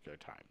that particular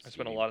time. I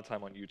spent a lot of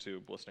time on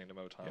YouTube listening to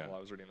Motown while I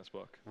was reading this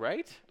book.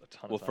 Right? A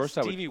ton of time.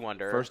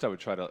 First I would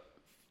try to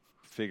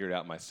figure it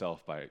out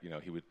myself by,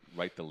 he would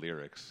write the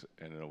lyrics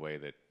in a way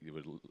that you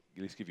would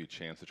at least give you a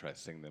chance to try to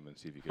sing them and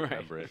see if you could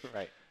remember it.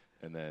 Right.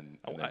 And then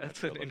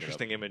that's an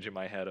interesting image in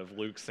my head of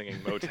Luke singing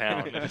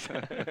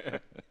Motown.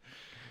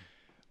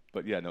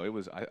 But yeah, no, it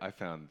was. I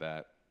found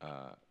that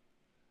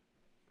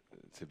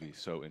to be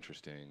so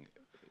interesting.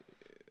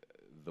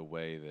 The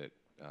way that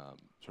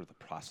sort of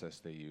the process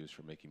they use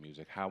for making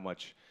music, how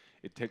much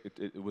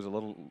it was a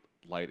little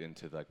light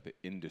into like the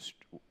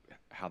industry,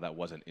 how that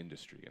was an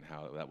industry, and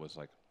how that was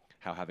like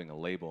how having a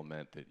label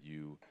meant that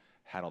you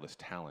had all this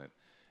talent,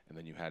 and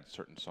then you had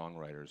certain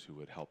songwriters who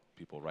would help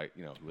people write,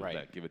 who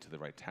would give it to the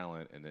right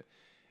talent, I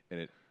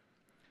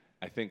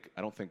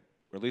don't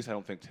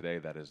think today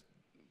that is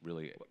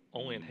really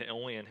only in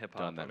hip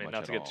hop. I mean,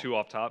 not to get too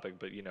off topic,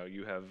 but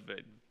you have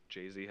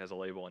Jay-Z has a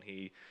label and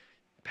he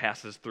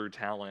passes through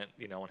talent,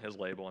 on his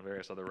label, and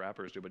various other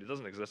rappers do, but it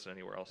doesn't exist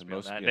anywhere else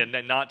beyond that,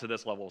 and not to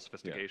this level of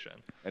sophistication.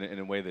 Yeah. And in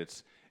a way,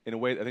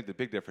 I think the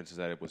big difference is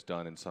that it was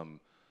done in some.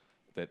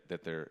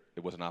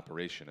 It was an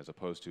operation, as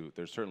opposed to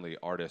there's certainly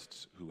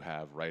artists who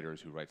have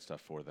writers who write stuff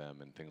for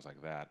them and things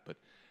like that, but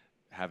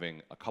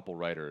having a couple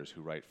writers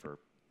who write for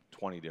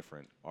 20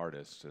 different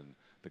artists, and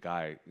the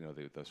guy,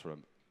 the sort of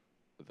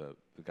the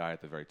guy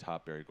at the very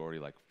top, Barry Gordy,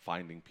 like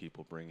finding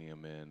people, bringing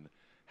them in,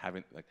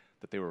 having like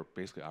that they were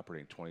basically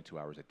operating 22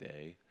 hours a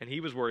day. And he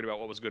was worried about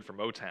what was good for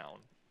Motown,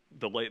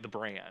 the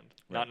brand,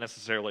 not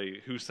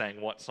necessarily who sang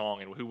what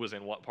song and who was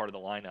in what part of the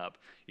lineup.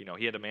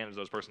 He had to manage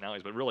those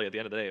personalities, but really at the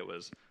end of the day, it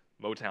was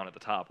Motown at the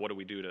top. What do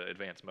we do to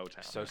advance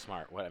Motown? So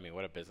smart. What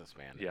a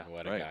businessman. Yeah.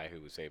 What a guy who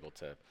was able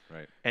to.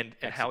 Right. And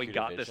how he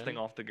got this thing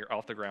off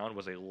the ground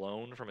was a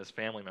loan from his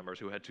family members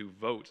who had to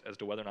vote as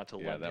to whether or not to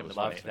lend him the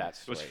money. Loved that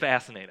story. It was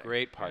fascinating.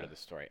 Great part of the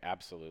story.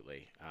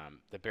 Absolutely.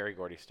 The Barry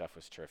Gordy stuff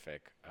was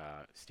terrific.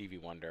 Stevie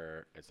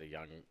Wonder as a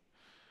young.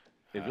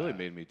 It really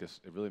made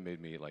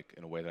me like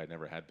in a way that I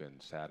never had been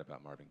sad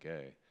about Marvin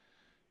Gaye,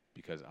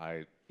 because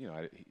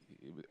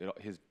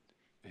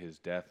his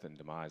death and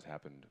demise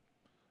happened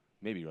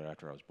maybe right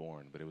after I was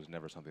born, but it was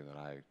never something that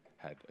I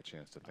had a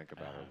chance to think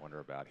about or wonder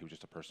about. He was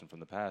just a person from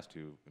the past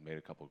who made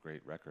a couple great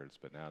records,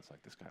 but now it's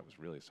like this guy was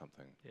really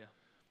something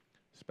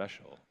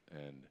special,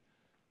 and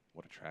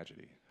what a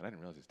tragedy. And I didn't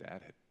realize his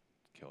dad had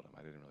killed him.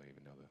 I didn't really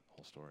even know the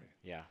whole story.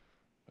 Yeah.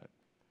 But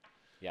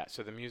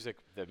so the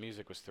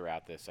music was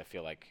throughout this. I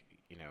feel like,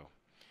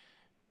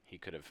 he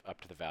could have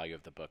upped the value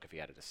of the book if he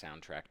added a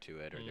soundtrack to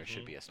it, or there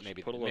should be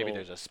maybe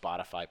there's a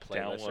Spotify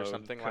playlist or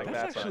something like that.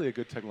 That's actually a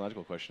good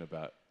technological question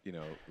about,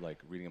 like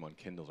reading them on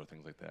Kindles or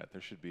things like that.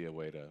 There should be a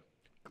way to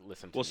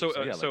listen to. Well,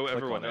 so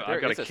everyone,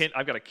 I've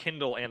got a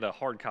Kindle and a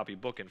hard copy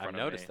book in front of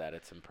me. I've noticed that.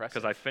 It's impressive.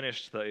 Because I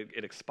finished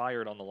it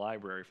expired on the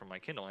library from my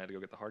Kindle. I had to go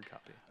get the hard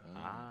copy. So,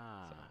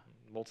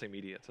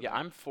 multimedia.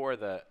 I'm for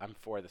the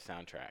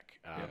soundtrack.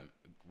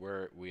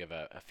 We have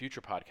a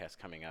future podcast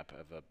coming up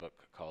of a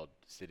book called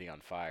City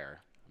on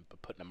Fire. I'm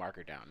putting a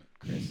marker down.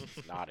 Chris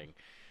is nodding.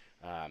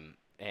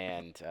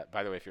 And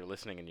by the way, if you're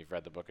listening and you've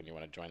read the book and you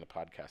want to join the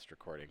podcast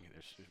recording,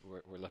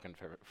 we're looking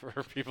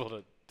for people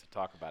to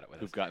talk about it with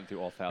us. Who've gotten through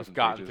all 1,000 pages. Who've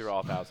gotten through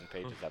all 1,000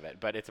 pages of it.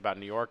 But it's about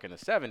New York in the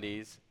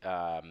 70s.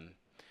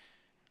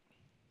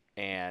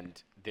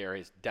 And there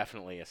is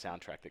definitely a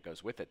soundtrack that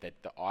goes with it that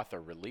the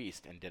author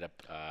released and did a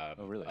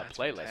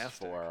playlist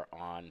fantastic. for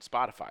on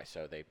Spotify.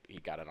 So he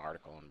got an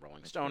article in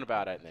Rolling Stone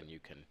about it, and then you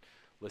can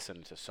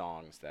listen to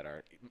songs that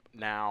are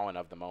now and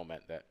of the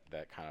moment that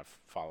kind of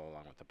follow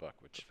along with the book,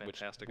 which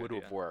would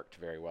have worked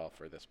very well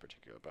for this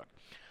particular book.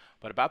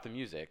 But about the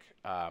music,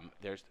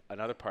 there's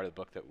another part of the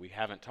book that we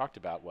haven't talked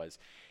about. Was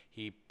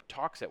he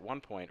talks at one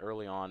point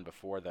early on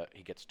before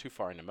he gets too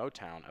far into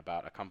Motown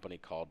about a company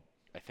called,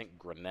 I think,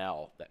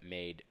 Grinnell, that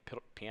made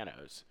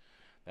pianos,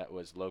 that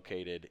was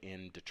located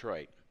in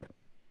Detroit.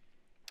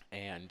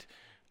 And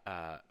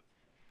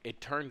it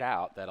turned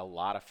out that a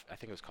lot of, I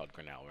think it was called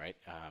Grinnell, right?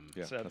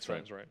 Yeah, that's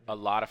right. A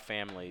lot of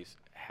families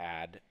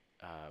had,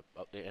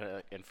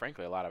 and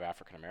frankly, a lot of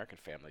African-American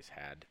families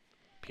had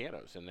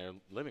pianos in their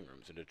living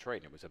rooms in Detroit,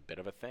 and it was a bit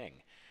of a thing.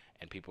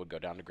 And people would go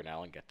down to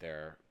Grinnell and get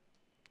their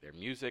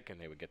music, and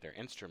they would get their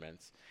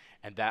instruments.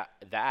 And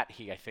that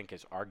he, I think,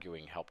 is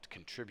arguing helped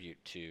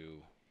contribute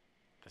to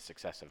the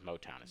success of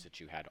Motown, is that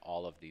you had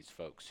all of these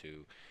folks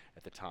who,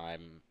 at the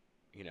time,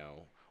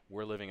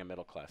 were living a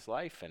middle-class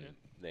life, and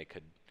they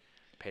could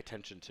pay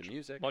attention to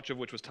music. Much of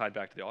which was tied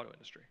back to the auto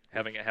industry,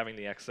 having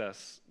the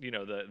excess,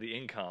 the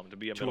income to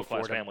be a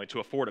middle-class family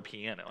to afford a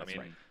piano. That's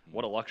right.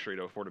 What a luxury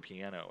to afford a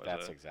piano.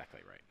 That's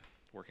exactly right.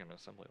 Working on an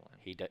assembly line.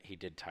 He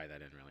did tie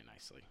that in really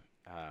nicely.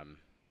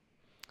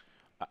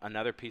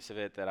 Another piece of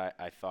it that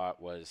I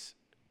thought was,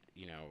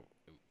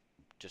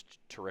 just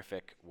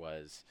terrific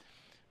was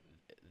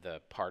the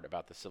part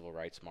about the Civil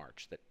Rights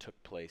March that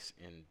took place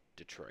in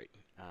Detroit.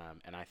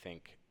 And I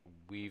think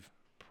we've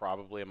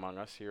probably among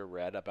us here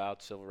read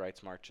about civil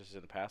rights marches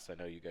in the past. I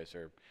know you guys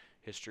are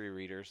history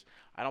readers.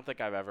 I don't think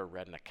I've ever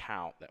read an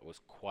account that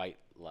was quite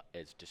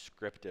as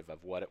descriptive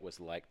of what it was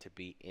like to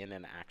be in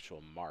an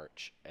actual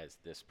march as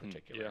this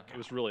particular account. It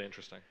was really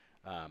interesting.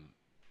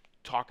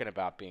 Talking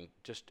about being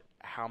just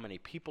how many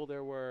people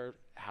there were,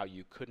 how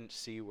you couldn't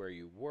see where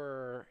you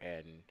were,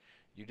 and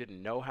you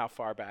didn't know how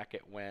far back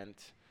it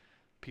went.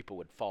 People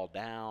would fall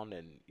down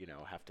and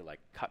have to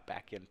cut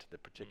back into the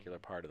particular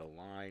part of the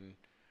line.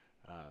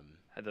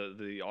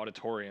 The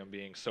auditorium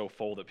being so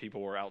full that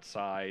people were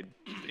outside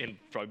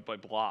by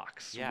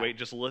blocks,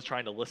 just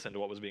trying to listen to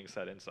what was being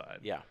said inside.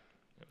 Yeah,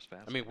 it was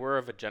fascinating. I mean, we're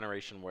of a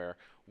generation where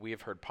we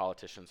have heard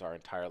politicians our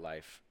entire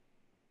life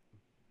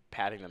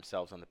patting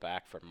themselves on the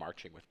back for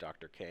marching with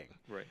Dr. King.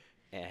 Right.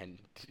 And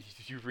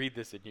you read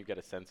this and you get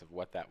a sense of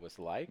what that was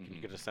like. Mm-hmm.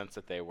 You get a sense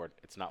that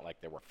it's not like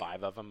there were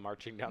 5 of them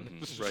marching down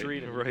the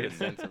street. And you get a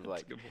sense of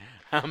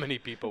how many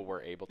people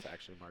were able to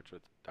actually march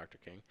with Dr.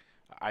 King.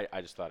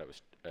 I just thought it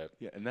was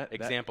an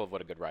example of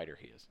what a good writer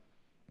he is.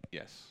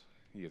 Yes,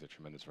 he is a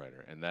tremendous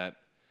writer. And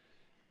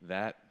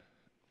that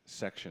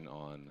section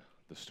on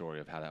the story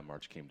of how that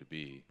march came to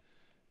be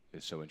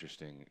is so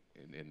interesting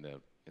in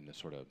the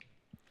sort of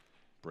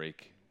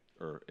break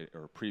or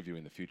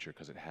previewing the future,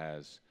 because it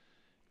has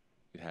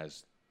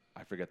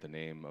I forget the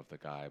name of the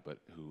guy, but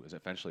who is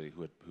eventually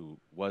who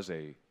was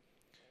a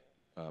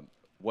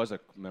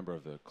member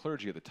of the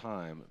clergy at the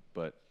time,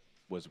 but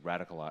was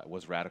radical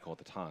at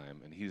the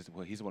time, and he's the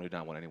one who did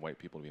not want any white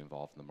people to be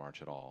involved in the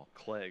march at all.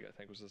 Clegg, I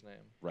think, was his name.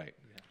 Right.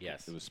 Yeah.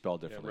 Yes. It was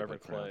spelled differently,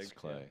 Reverend but pronounced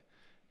Clegg. Clay.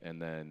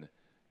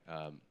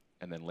 Yeah.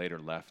 And then later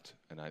left,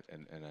 and I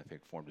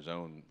think formed his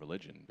own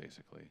religion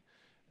basically.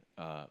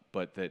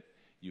 But that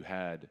you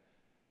had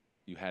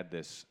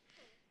this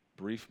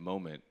brief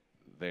moment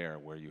there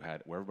where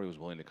everybody was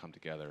willing to come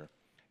together,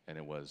 and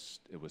it was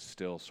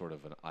still sort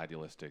of an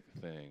idealistic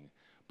thing,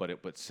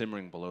 but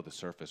simmering below the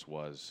surface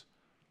was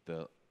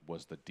the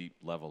deep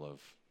level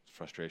of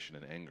frustration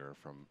and anger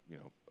from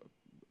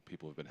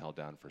people who've been held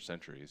down for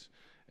centuries,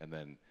 and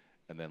then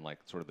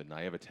sort of the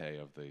naivete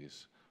of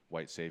these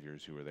white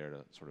saviors who were there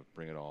to sort of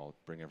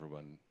bring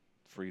everyone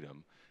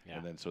freedom. Yeah.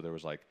 And then so there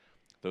was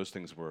those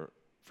things were,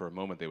 for a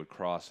moment they would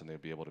cross and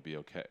they'd be able to be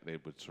okay. They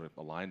would sort of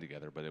align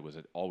together, but it was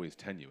always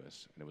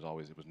tenuous, and it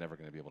was never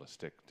going to be able to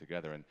stick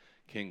together. And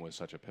King was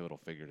such a pivotal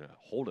figure to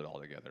hold it all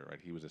together, right?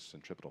 He was this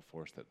centripetal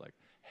force that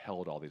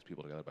held all these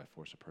people together by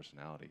force of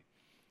personality,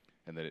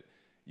 and that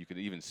you could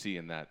even see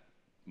in that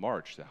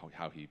march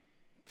how he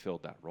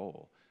filled that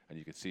role, and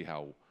you could see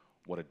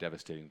what a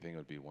devastating thing it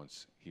would be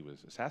once he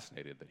was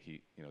assassinated. That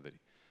that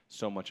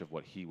so much of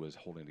what he was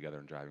holding together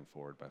and driving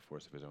forward by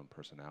force of his own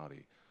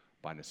personality,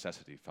 by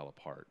necessity, fell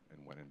apart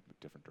and went in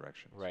different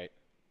directions. Right.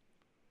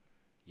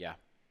 Yeah.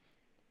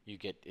 You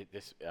get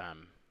this.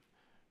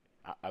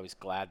 I was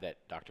glad that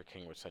Dr.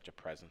 King was such a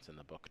presence in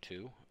the book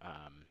too.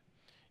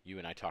 You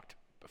and I talked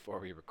before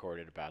we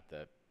recorded about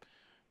the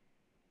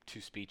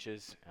 2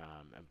 speeches.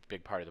 A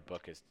big part of the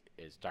book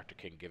is Dr.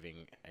 King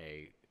giving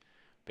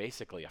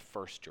basically a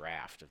first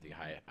draft of the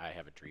I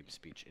Have a Dream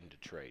speech in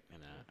Detroit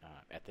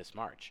at this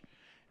march,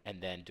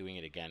 and then doing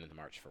it again in the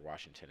March for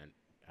Washington. And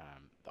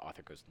the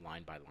author goes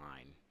line by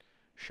line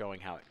showing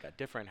how it got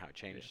different, how it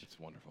changed. Yeah, it's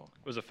wonderful.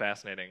 It was a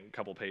fascinating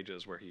couple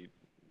pages where he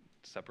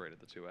separated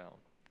the two out.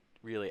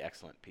 Really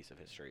excellent piece of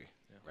history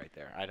right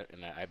there.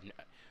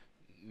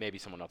 Maybe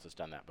someone else has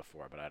done that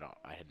before, but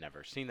I had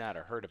never seen that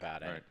or heard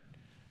about it.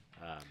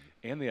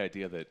 And the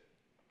idea that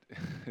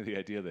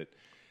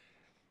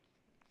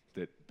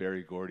that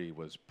Berry Gordy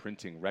was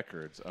printing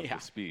records of the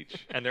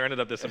speech. And there ended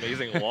up this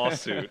amazing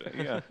lawsuit.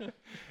 And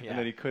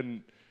then he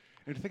couldn't.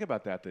 And to think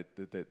about that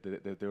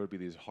there would be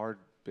these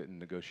hard-bitten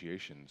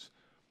negotiations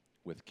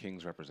with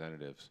King's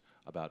representatives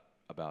about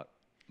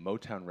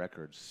Motown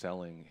Records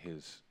selling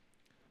his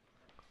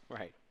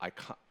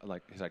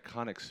his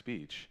iconic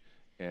speech,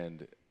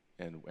 and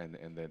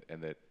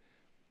that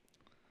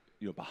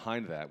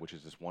behind that, which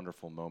is this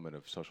wonderful moment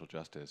of social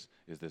justice,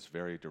 is this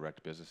very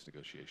direct business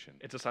negotiation.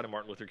 It's a side of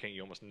Martin Luther King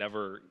you almost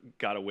never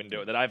got a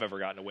window, that I've ever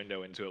gotten a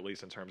window into, at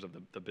least in terms of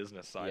the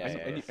business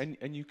side.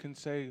 And you can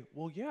say,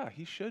 well, yeah,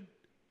 he should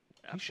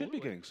be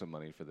getting some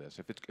money for this.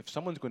 If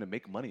someone's going to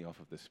make money off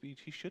of this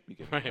speech, he should be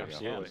getting money off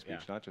of the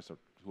speech, not just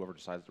whoever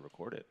decides to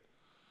record it.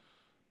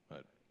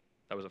 But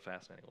that was a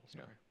fascinating little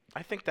story.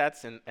 I think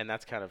that's and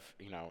that's kind of,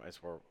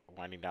 as we're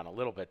winding down a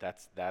little bit,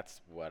 that's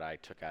what I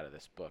took out of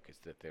this book, is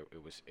that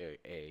it was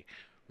a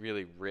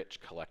really rich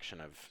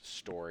collection of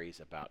stories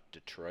about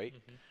Detroit.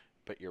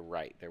 But you're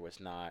right,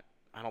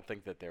 I don't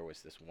think that there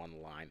was this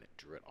one line that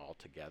drew it all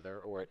together,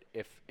 or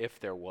if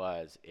there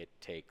was, it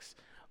takes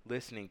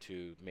listening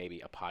to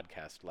maybe a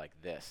podcast like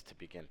this to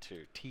begin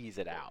to tease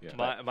it out.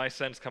 Yeah. My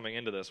sense coming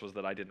into this was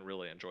that I didn't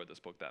really enjoy this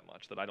book that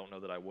much, that I don't know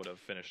that I would have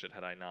finished it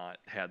had I not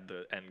had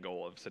the end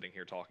goal of sitting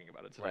here talking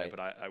about it today. But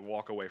I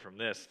walk away from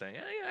this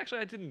thinking, actually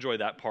I did enjoy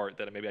that part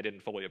that maybe I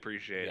didn't fully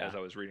appreciate as I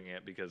was reading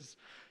it, because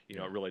it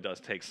really does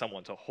take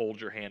someone to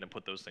hold your hand and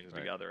put those things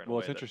together. Well,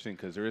 it's interesting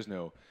because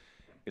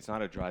it's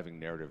not a driving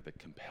narrative that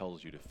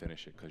compels you to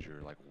finish it because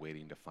you're like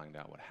waiting to find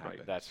out what happens.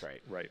 Right, that's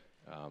right.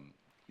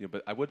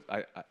 But I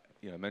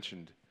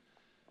mentioned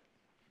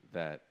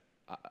that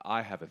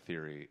I have a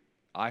theory.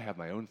 I have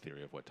my own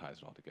theory of what ties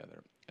it all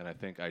together. And I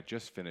think I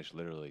just finished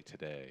literally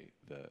today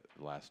the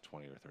last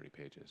 20 or 30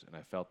 pages. And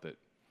I felt that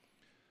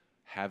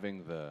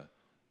having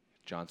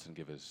Johnson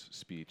give his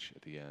speech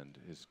at the end,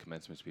 his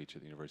commencement speech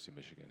at the University of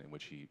Michigan, in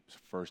which he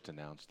first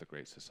announced the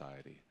Great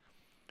Society,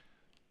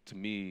 to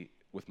me,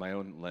 with my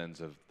own lens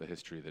of the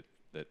history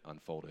that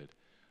unfolded,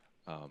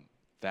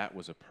 that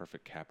was a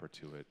perfect capper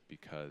to it,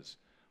 because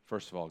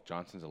first of all,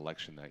 Johnson's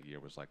election that year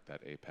was like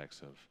that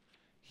apex of,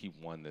 he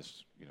won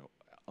this,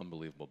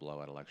 unbelievable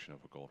blowout election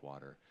over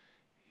Goldwater.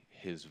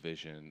 His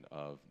vision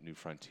of New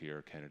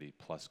Frontier, Kennedy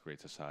plus Great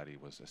Society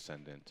was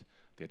ascendant.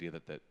 The idea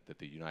that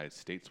the United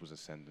States was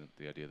ascendant,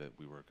 the idea that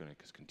we were going to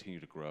continue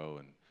to grow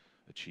and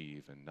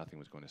achieve, and nothing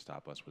was going to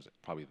stop us, was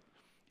probably,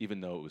 even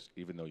though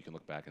you can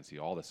look back and see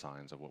all the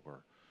signs of what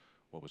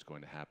was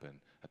going to happen,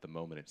 at the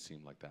moment it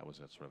seemed like that was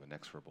a sort of an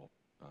inexorable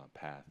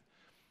path.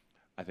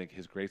 I think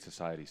his Great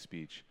Society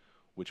speech,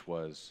 which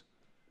was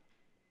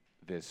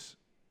this,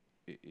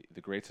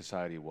 the Great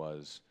Society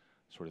was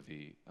sort of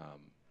the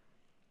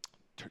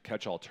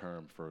catch-all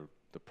term for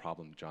the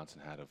problem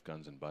Johnson had of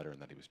guns and butter,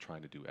 and that he was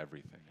trying to do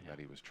everything. That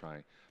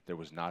there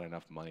was not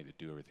enough money to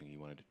do everything he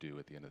wanted to do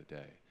at the end of the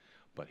day,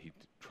 but he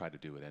tried to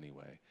do it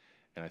anyway.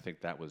 And I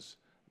think that was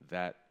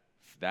that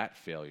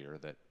failure,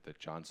 that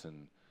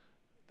Johnson's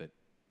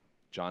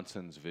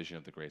vision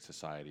of the Great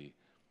Society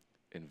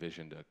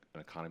envisioned an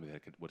economy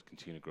that would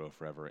continue to grow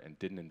forever, and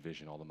didn't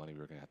envision all the money we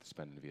were going to have to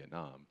spend in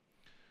Vietnam,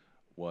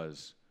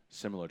 was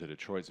similar to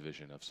Detroit's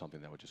vision of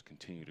something that would just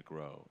continue to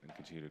grow and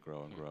continue to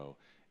grow and grow,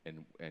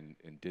 and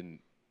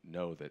didn't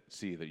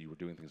see that you were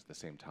doing things at the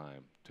same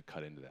time to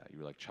cut into that. You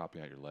were like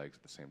chopping out your legs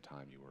at the same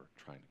time you were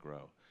trying to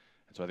grow.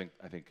 And so I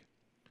think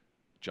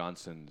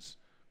Johnson's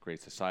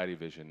Great Society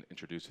vision,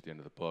 introduced at the end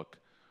of the book,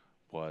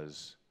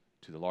 was,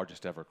 to the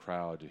largest ever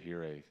crowd to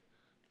hear a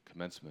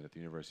commencement at the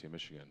University of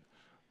Michigan,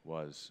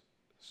 was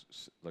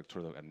like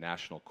sort of a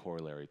national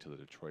corollary to the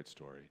Detroit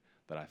story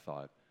that I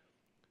thought,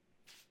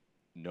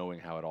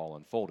 knowing how it all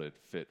unfolded,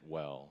 fit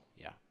well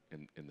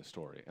in the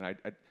story. And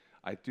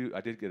I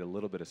did get a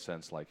little bit of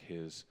sense, like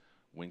his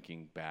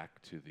winking back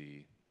to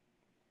the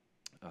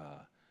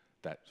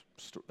that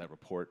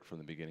report from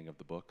the beginning of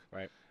the book,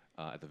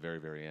 at the very,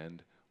 very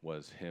end,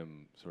 was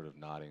him sort of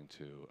nodding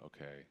to,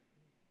 okay,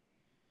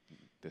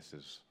 this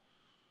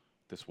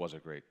was a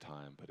great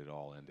time, but it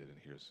all ended, and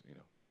here's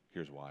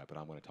why. But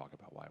I'm going to talk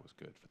about why it was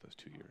good for those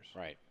 2 years.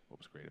 Right. What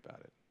was great about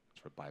it.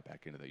 Sort of buy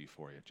back into that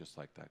euphoria, just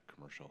like that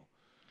commercial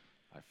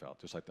I felt,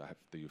 just like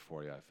the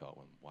euphoria I felt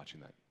when watching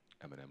that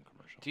M&M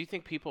commercial. Do you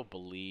think people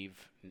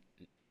believe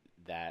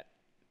that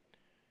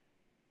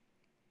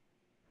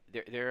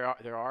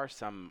there are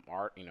some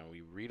art,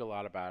 we read a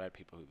lot about it,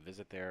 people who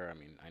visit there. I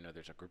mean, I know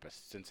there's a group of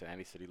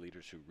Cincinnati city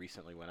leaders who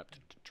recently went up to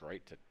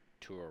Detroit to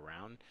tour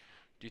around.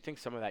 Do you think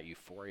some of that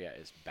euphoria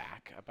is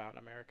back about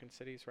American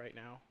cities right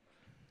now?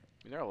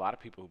 I mean, there are a lot of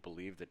people who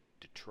believe that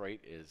Detroit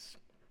is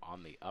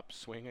on the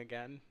upswing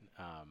again.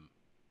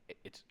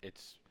 It's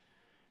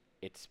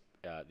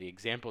the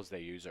examples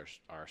they use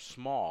are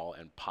small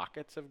and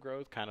pockets of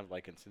growth, kind of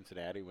like in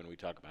Cincinnati when we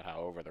talk about how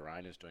Over the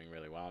Rhine is doing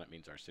really well, and it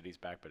means our city's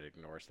back, but it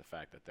ignores the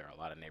fact that there are a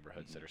lot of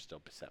neighborhoods that are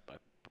still beset by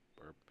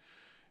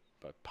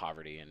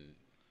poverty. And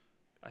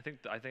I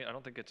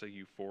don't think it's a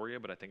euphoria,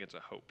 but I think it's a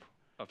hope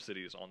of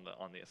cities on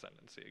the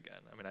ascendancy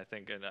again. I mean, I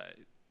think, and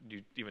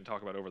you even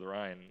talk about Over the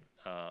Rhine.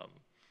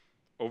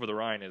 Over the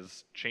Rhine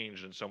has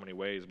changed in so many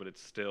ways, but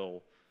it's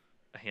still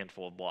a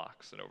handful of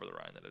blocks in Over the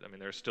Rhine. I mean,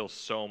 there's still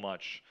so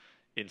much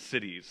in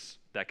cities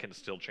that can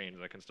still change,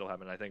 that can still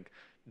happen. I think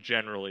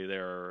generally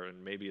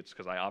and maybe it's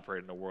because I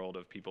operate in a world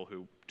of people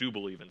who do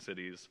believe in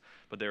cities,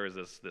 but there is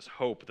this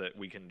hope that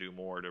we can do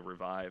more to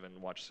revive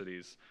and watch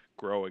cities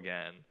grow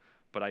again.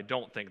 But I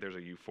don't think there's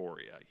a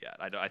euphoria yet.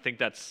 I think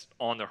that's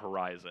on the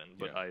horizon.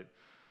 But yeah.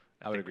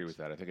 I would agree with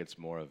that. I think it's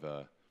more of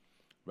a,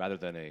 rather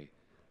than a,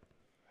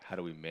 how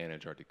do we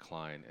manage our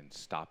decline and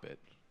stop it?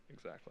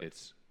 Exactly.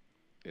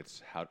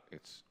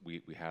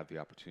 We have the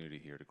opportunity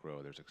here to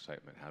grow. There's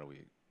excitement. How do we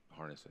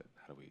harness it?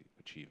 How do we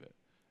achieve it?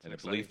 And a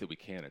belief that we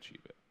can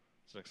achieve it.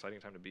 It's an exciting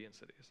time to be in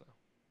cities, though.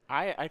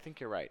 I think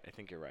you're right.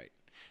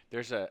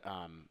 There's a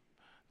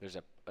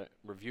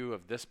review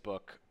of this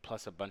book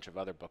plus a bunch of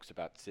other books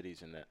about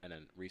cities in a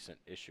recent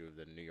issue of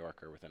the New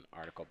Yorker with an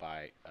article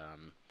by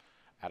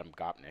Adam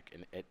Gopnik,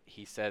 and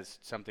he says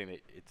something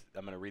that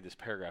I'm going to read this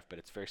paragraph, but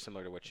it's very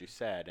similar to what you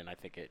said, and I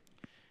think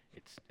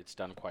it's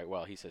done quite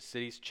well. He says,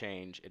 cities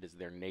change, it is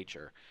their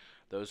nature.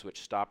 Those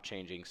which stop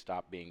changing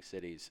stop being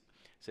cities.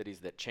 Cities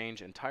that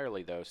change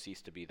entirely, though,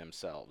 cease to be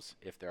themselves.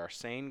 If there are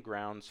sane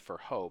grounds for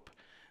hope,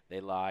 they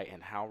lie in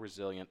how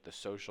resilient the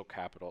social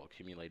capital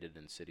accumulated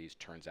in cities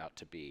turns out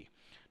to be.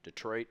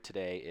 Detroit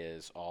today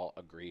is, all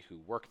agree who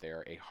work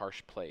there, a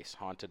harsh place,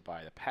 haunted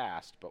by the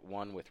past, but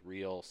one with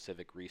real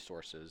civic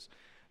resources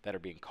that are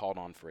being called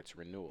on for its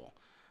renewal.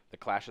 The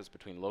clashes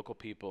between local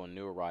people and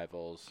new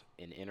arrivals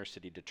in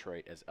inner-city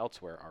Detroit as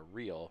elsewhere are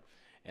real,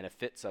 and a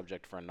fit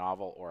subject for a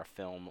novel or a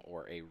film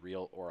or a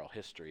real oral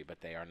history,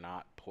 but they are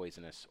not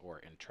poisonous or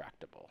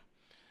intractable.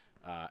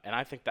 And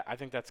I think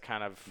that's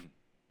kind of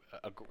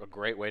a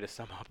great way to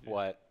sum up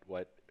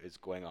what is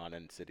going on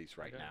in cities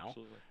right now.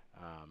 Absolutely.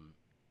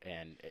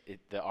 And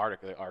the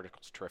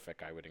article's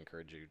terrific. I would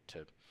encourage you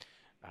to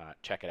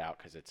check it out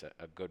because it's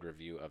a good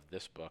review of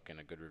this book and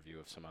a good review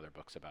of some other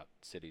books about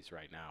cities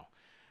right now.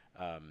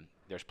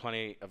 There's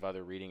plenty of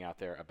other reading out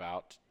there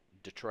about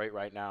Detroit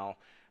right now.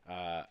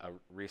 A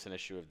recent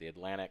issue of The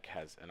Atlantic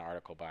has an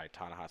article by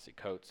Ta-Nehisi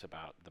Coates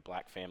about the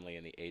black family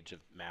in the age of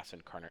mass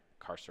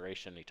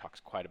incarceration. He talks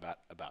quite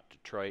about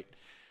Detroit.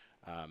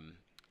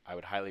 I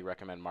would highly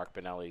recommend Mark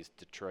Bonelli's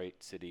Detroit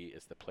City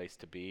is the Place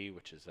to Be,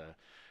 which is a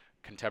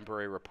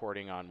contemporary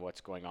reporting on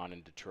what's going on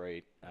in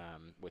Detroit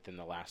within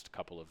the last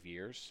couple of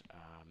years.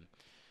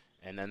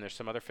 And then there's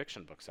some other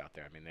fiction books out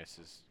there. I mean, this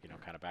is,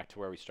 kind of back to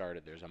where we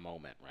started. There's a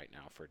moment right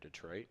now for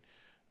Detroit.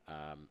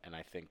 And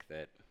I think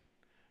that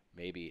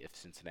maybe if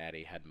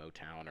Cincinnati had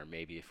Motown, or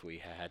maybe if we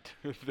had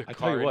the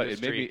car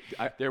industry,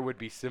 there would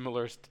be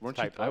similar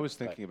type. I was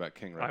thinking about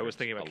King Records. I was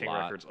thinking about King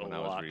Records a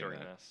lot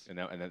during this. And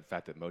the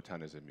fact that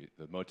Motown is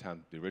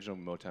the original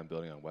Motown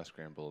building on West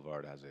Grand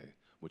Boulevard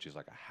which is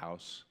like a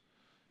house,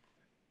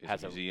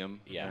 has a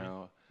museum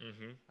now.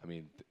 Mm-hmm. I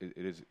mean,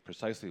 it is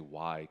precisely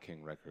why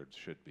King Records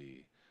should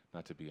be,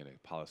 not to be in a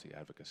policy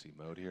advocacy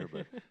mode here,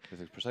 but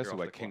it's precisely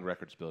why King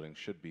Records building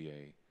should be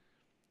a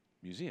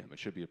museum. It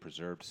should be a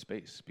preserved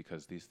space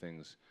because these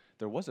things.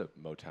 There was a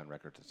Motown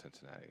Records in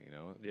Cincinnati,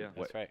 Yeah,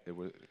 that's right. It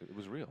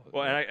was real.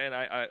 Well,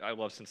 I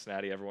love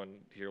Cincinnati. Everyone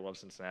here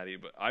loves Cincinnati,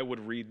 but I would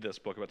read this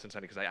book about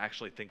Cincinnati because I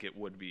actually think it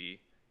would be,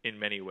 in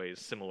many ways,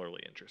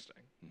 similarly interesting.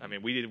 Mm-hmm. I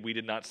mean, we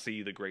did not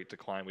see the great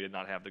decline. We did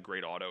not have the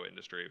great auto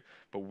industry,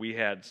 but we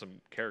had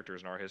some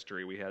characters in our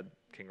history. We had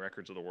King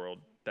Records of the world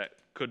that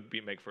could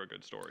make for a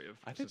good story of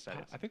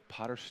Cincinnati. I think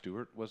Potter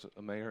Stewart was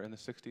a mayor in the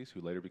 60s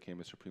who later became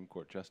a Supreme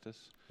Court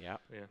justice. Yeah.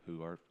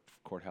 Who our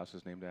courthouse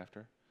is named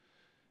after.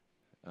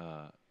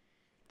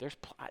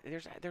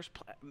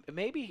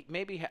 Maybe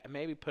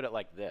put it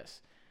like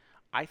this.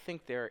 I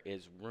think there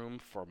is room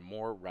for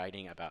more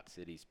writing about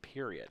cities,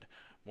 period.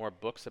 More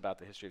books about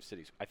the history of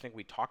cities. I think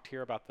we talked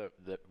here about the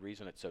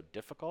reason it's so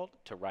difficult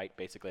to write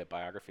basically a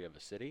biography of a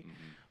city,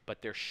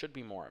 but there should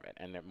be more of it,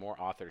 and that more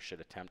authors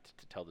should attempt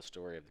to tell the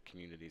story of the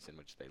communities in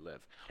which they live.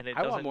 And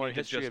I want more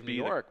history of New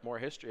York, more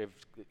history of,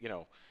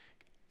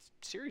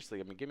 seriously,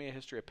 I mean, give me a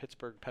history of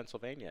Pittsburgh,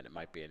 Pennsylvania, and it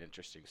might be an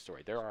interesting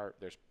story.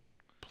 There's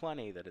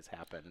plenty that has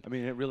happened. I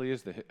mean, it really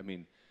is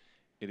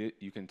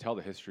you can tell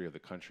the history of the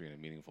country in a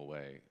meaningful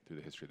way through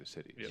the history of the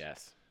cities.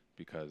 Yes.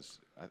 Because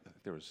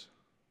there was...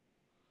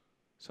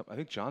 I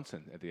think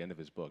Johnson, at the end of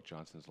his book,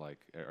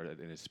 or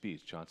in his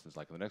speech, Johnson's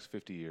like, in the next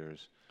 50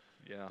 years,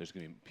 there's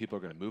going to be people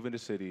are going to move into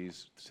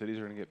cities. Cities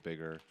are going to get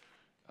bigger.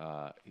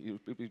 He was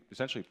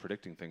essentially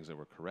predicting things that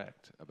were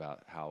correct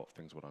about how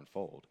things would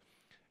unfold.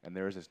 And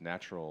there is this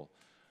natural,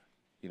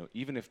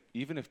 even if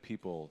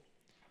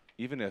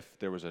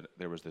there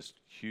was this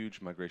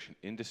huge migration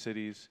into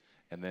cities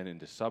and then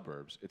into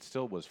suburbs, it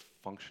still was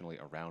functionally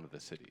around the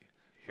city.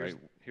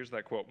 Here's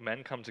that quote: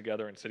 "Men come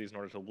together in cities in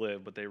order to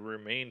live, but they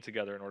remain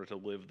together in order to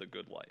live the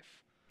good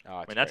life."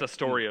 Oh, that's a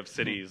story of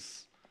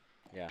cities.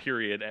 Yeah.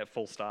 Period. At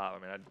full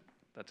stop.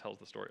 That tells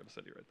the story of a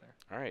city right there.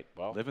 All right.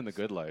 Well, living the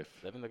good life.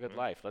 Living the good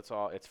life. Let's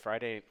all. It's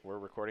Friday. We're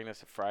recording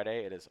this at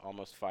Friday. It is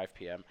almost 5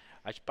 p.m.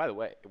 By the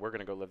way, we're going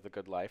to go live the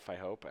good life, I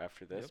hope,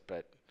 after this. Yep.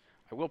 But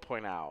I will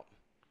point out,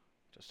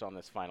 just on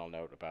this final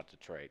note about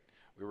Detroit,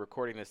 we're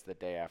recording this the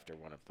day after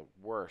one of the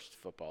worst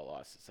football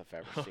losses I've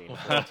ever seen.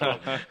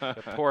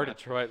 The poor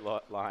Detroit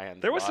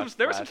Lions. There was some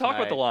talk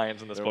about the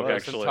Lions in this book.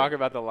 Actually, some talk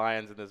about the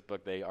Lions in this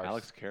book. They are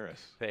Alex Karras.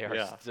 They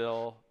are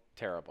still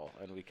terrible,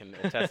 and we can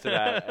attest to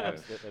that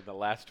in the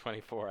last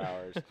 24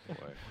 hours.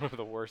 One of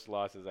the worst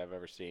losses I've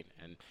ever seen.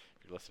 And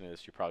if you're listening to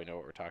this, you probably know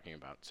what we're talking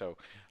about. So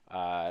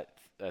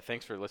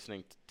thanks for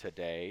listening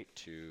today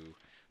to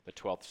The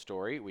 12th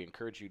Story. We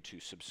encourage you to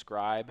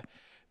subscribe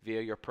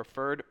via your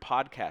preferred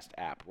podcast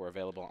app. We're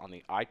available on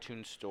the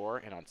iTunes Store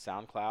and on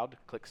SoundCloud.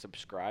 Click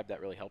subscribe.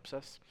 That really helps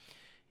us.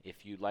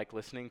 If you like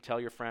listening, tell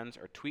your friends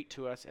or tweet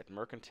to us at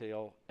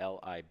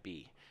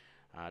MercantileLIB.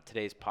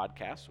 Today's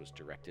podcast was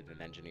directed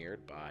and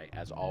engineered by,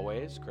 as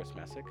always, Chris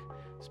Messick.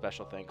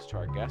 Special thanks to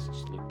our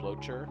guests, Luke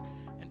Blocher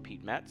and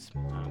Pete Metz.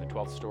 The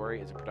 12th Story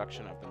is a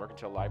production of the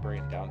Mercantile Library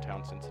in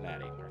downtown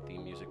Cincinnati. Our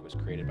theme music was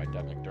created by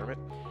Doug McDermott.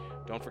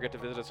 Don't forget to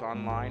visit us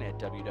online at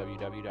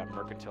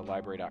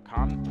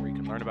www.mercantilelibrary.com, where you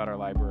can learn about our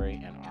library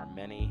and our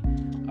many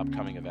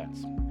upcoming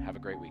events. Have a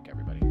great week,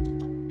 everybody.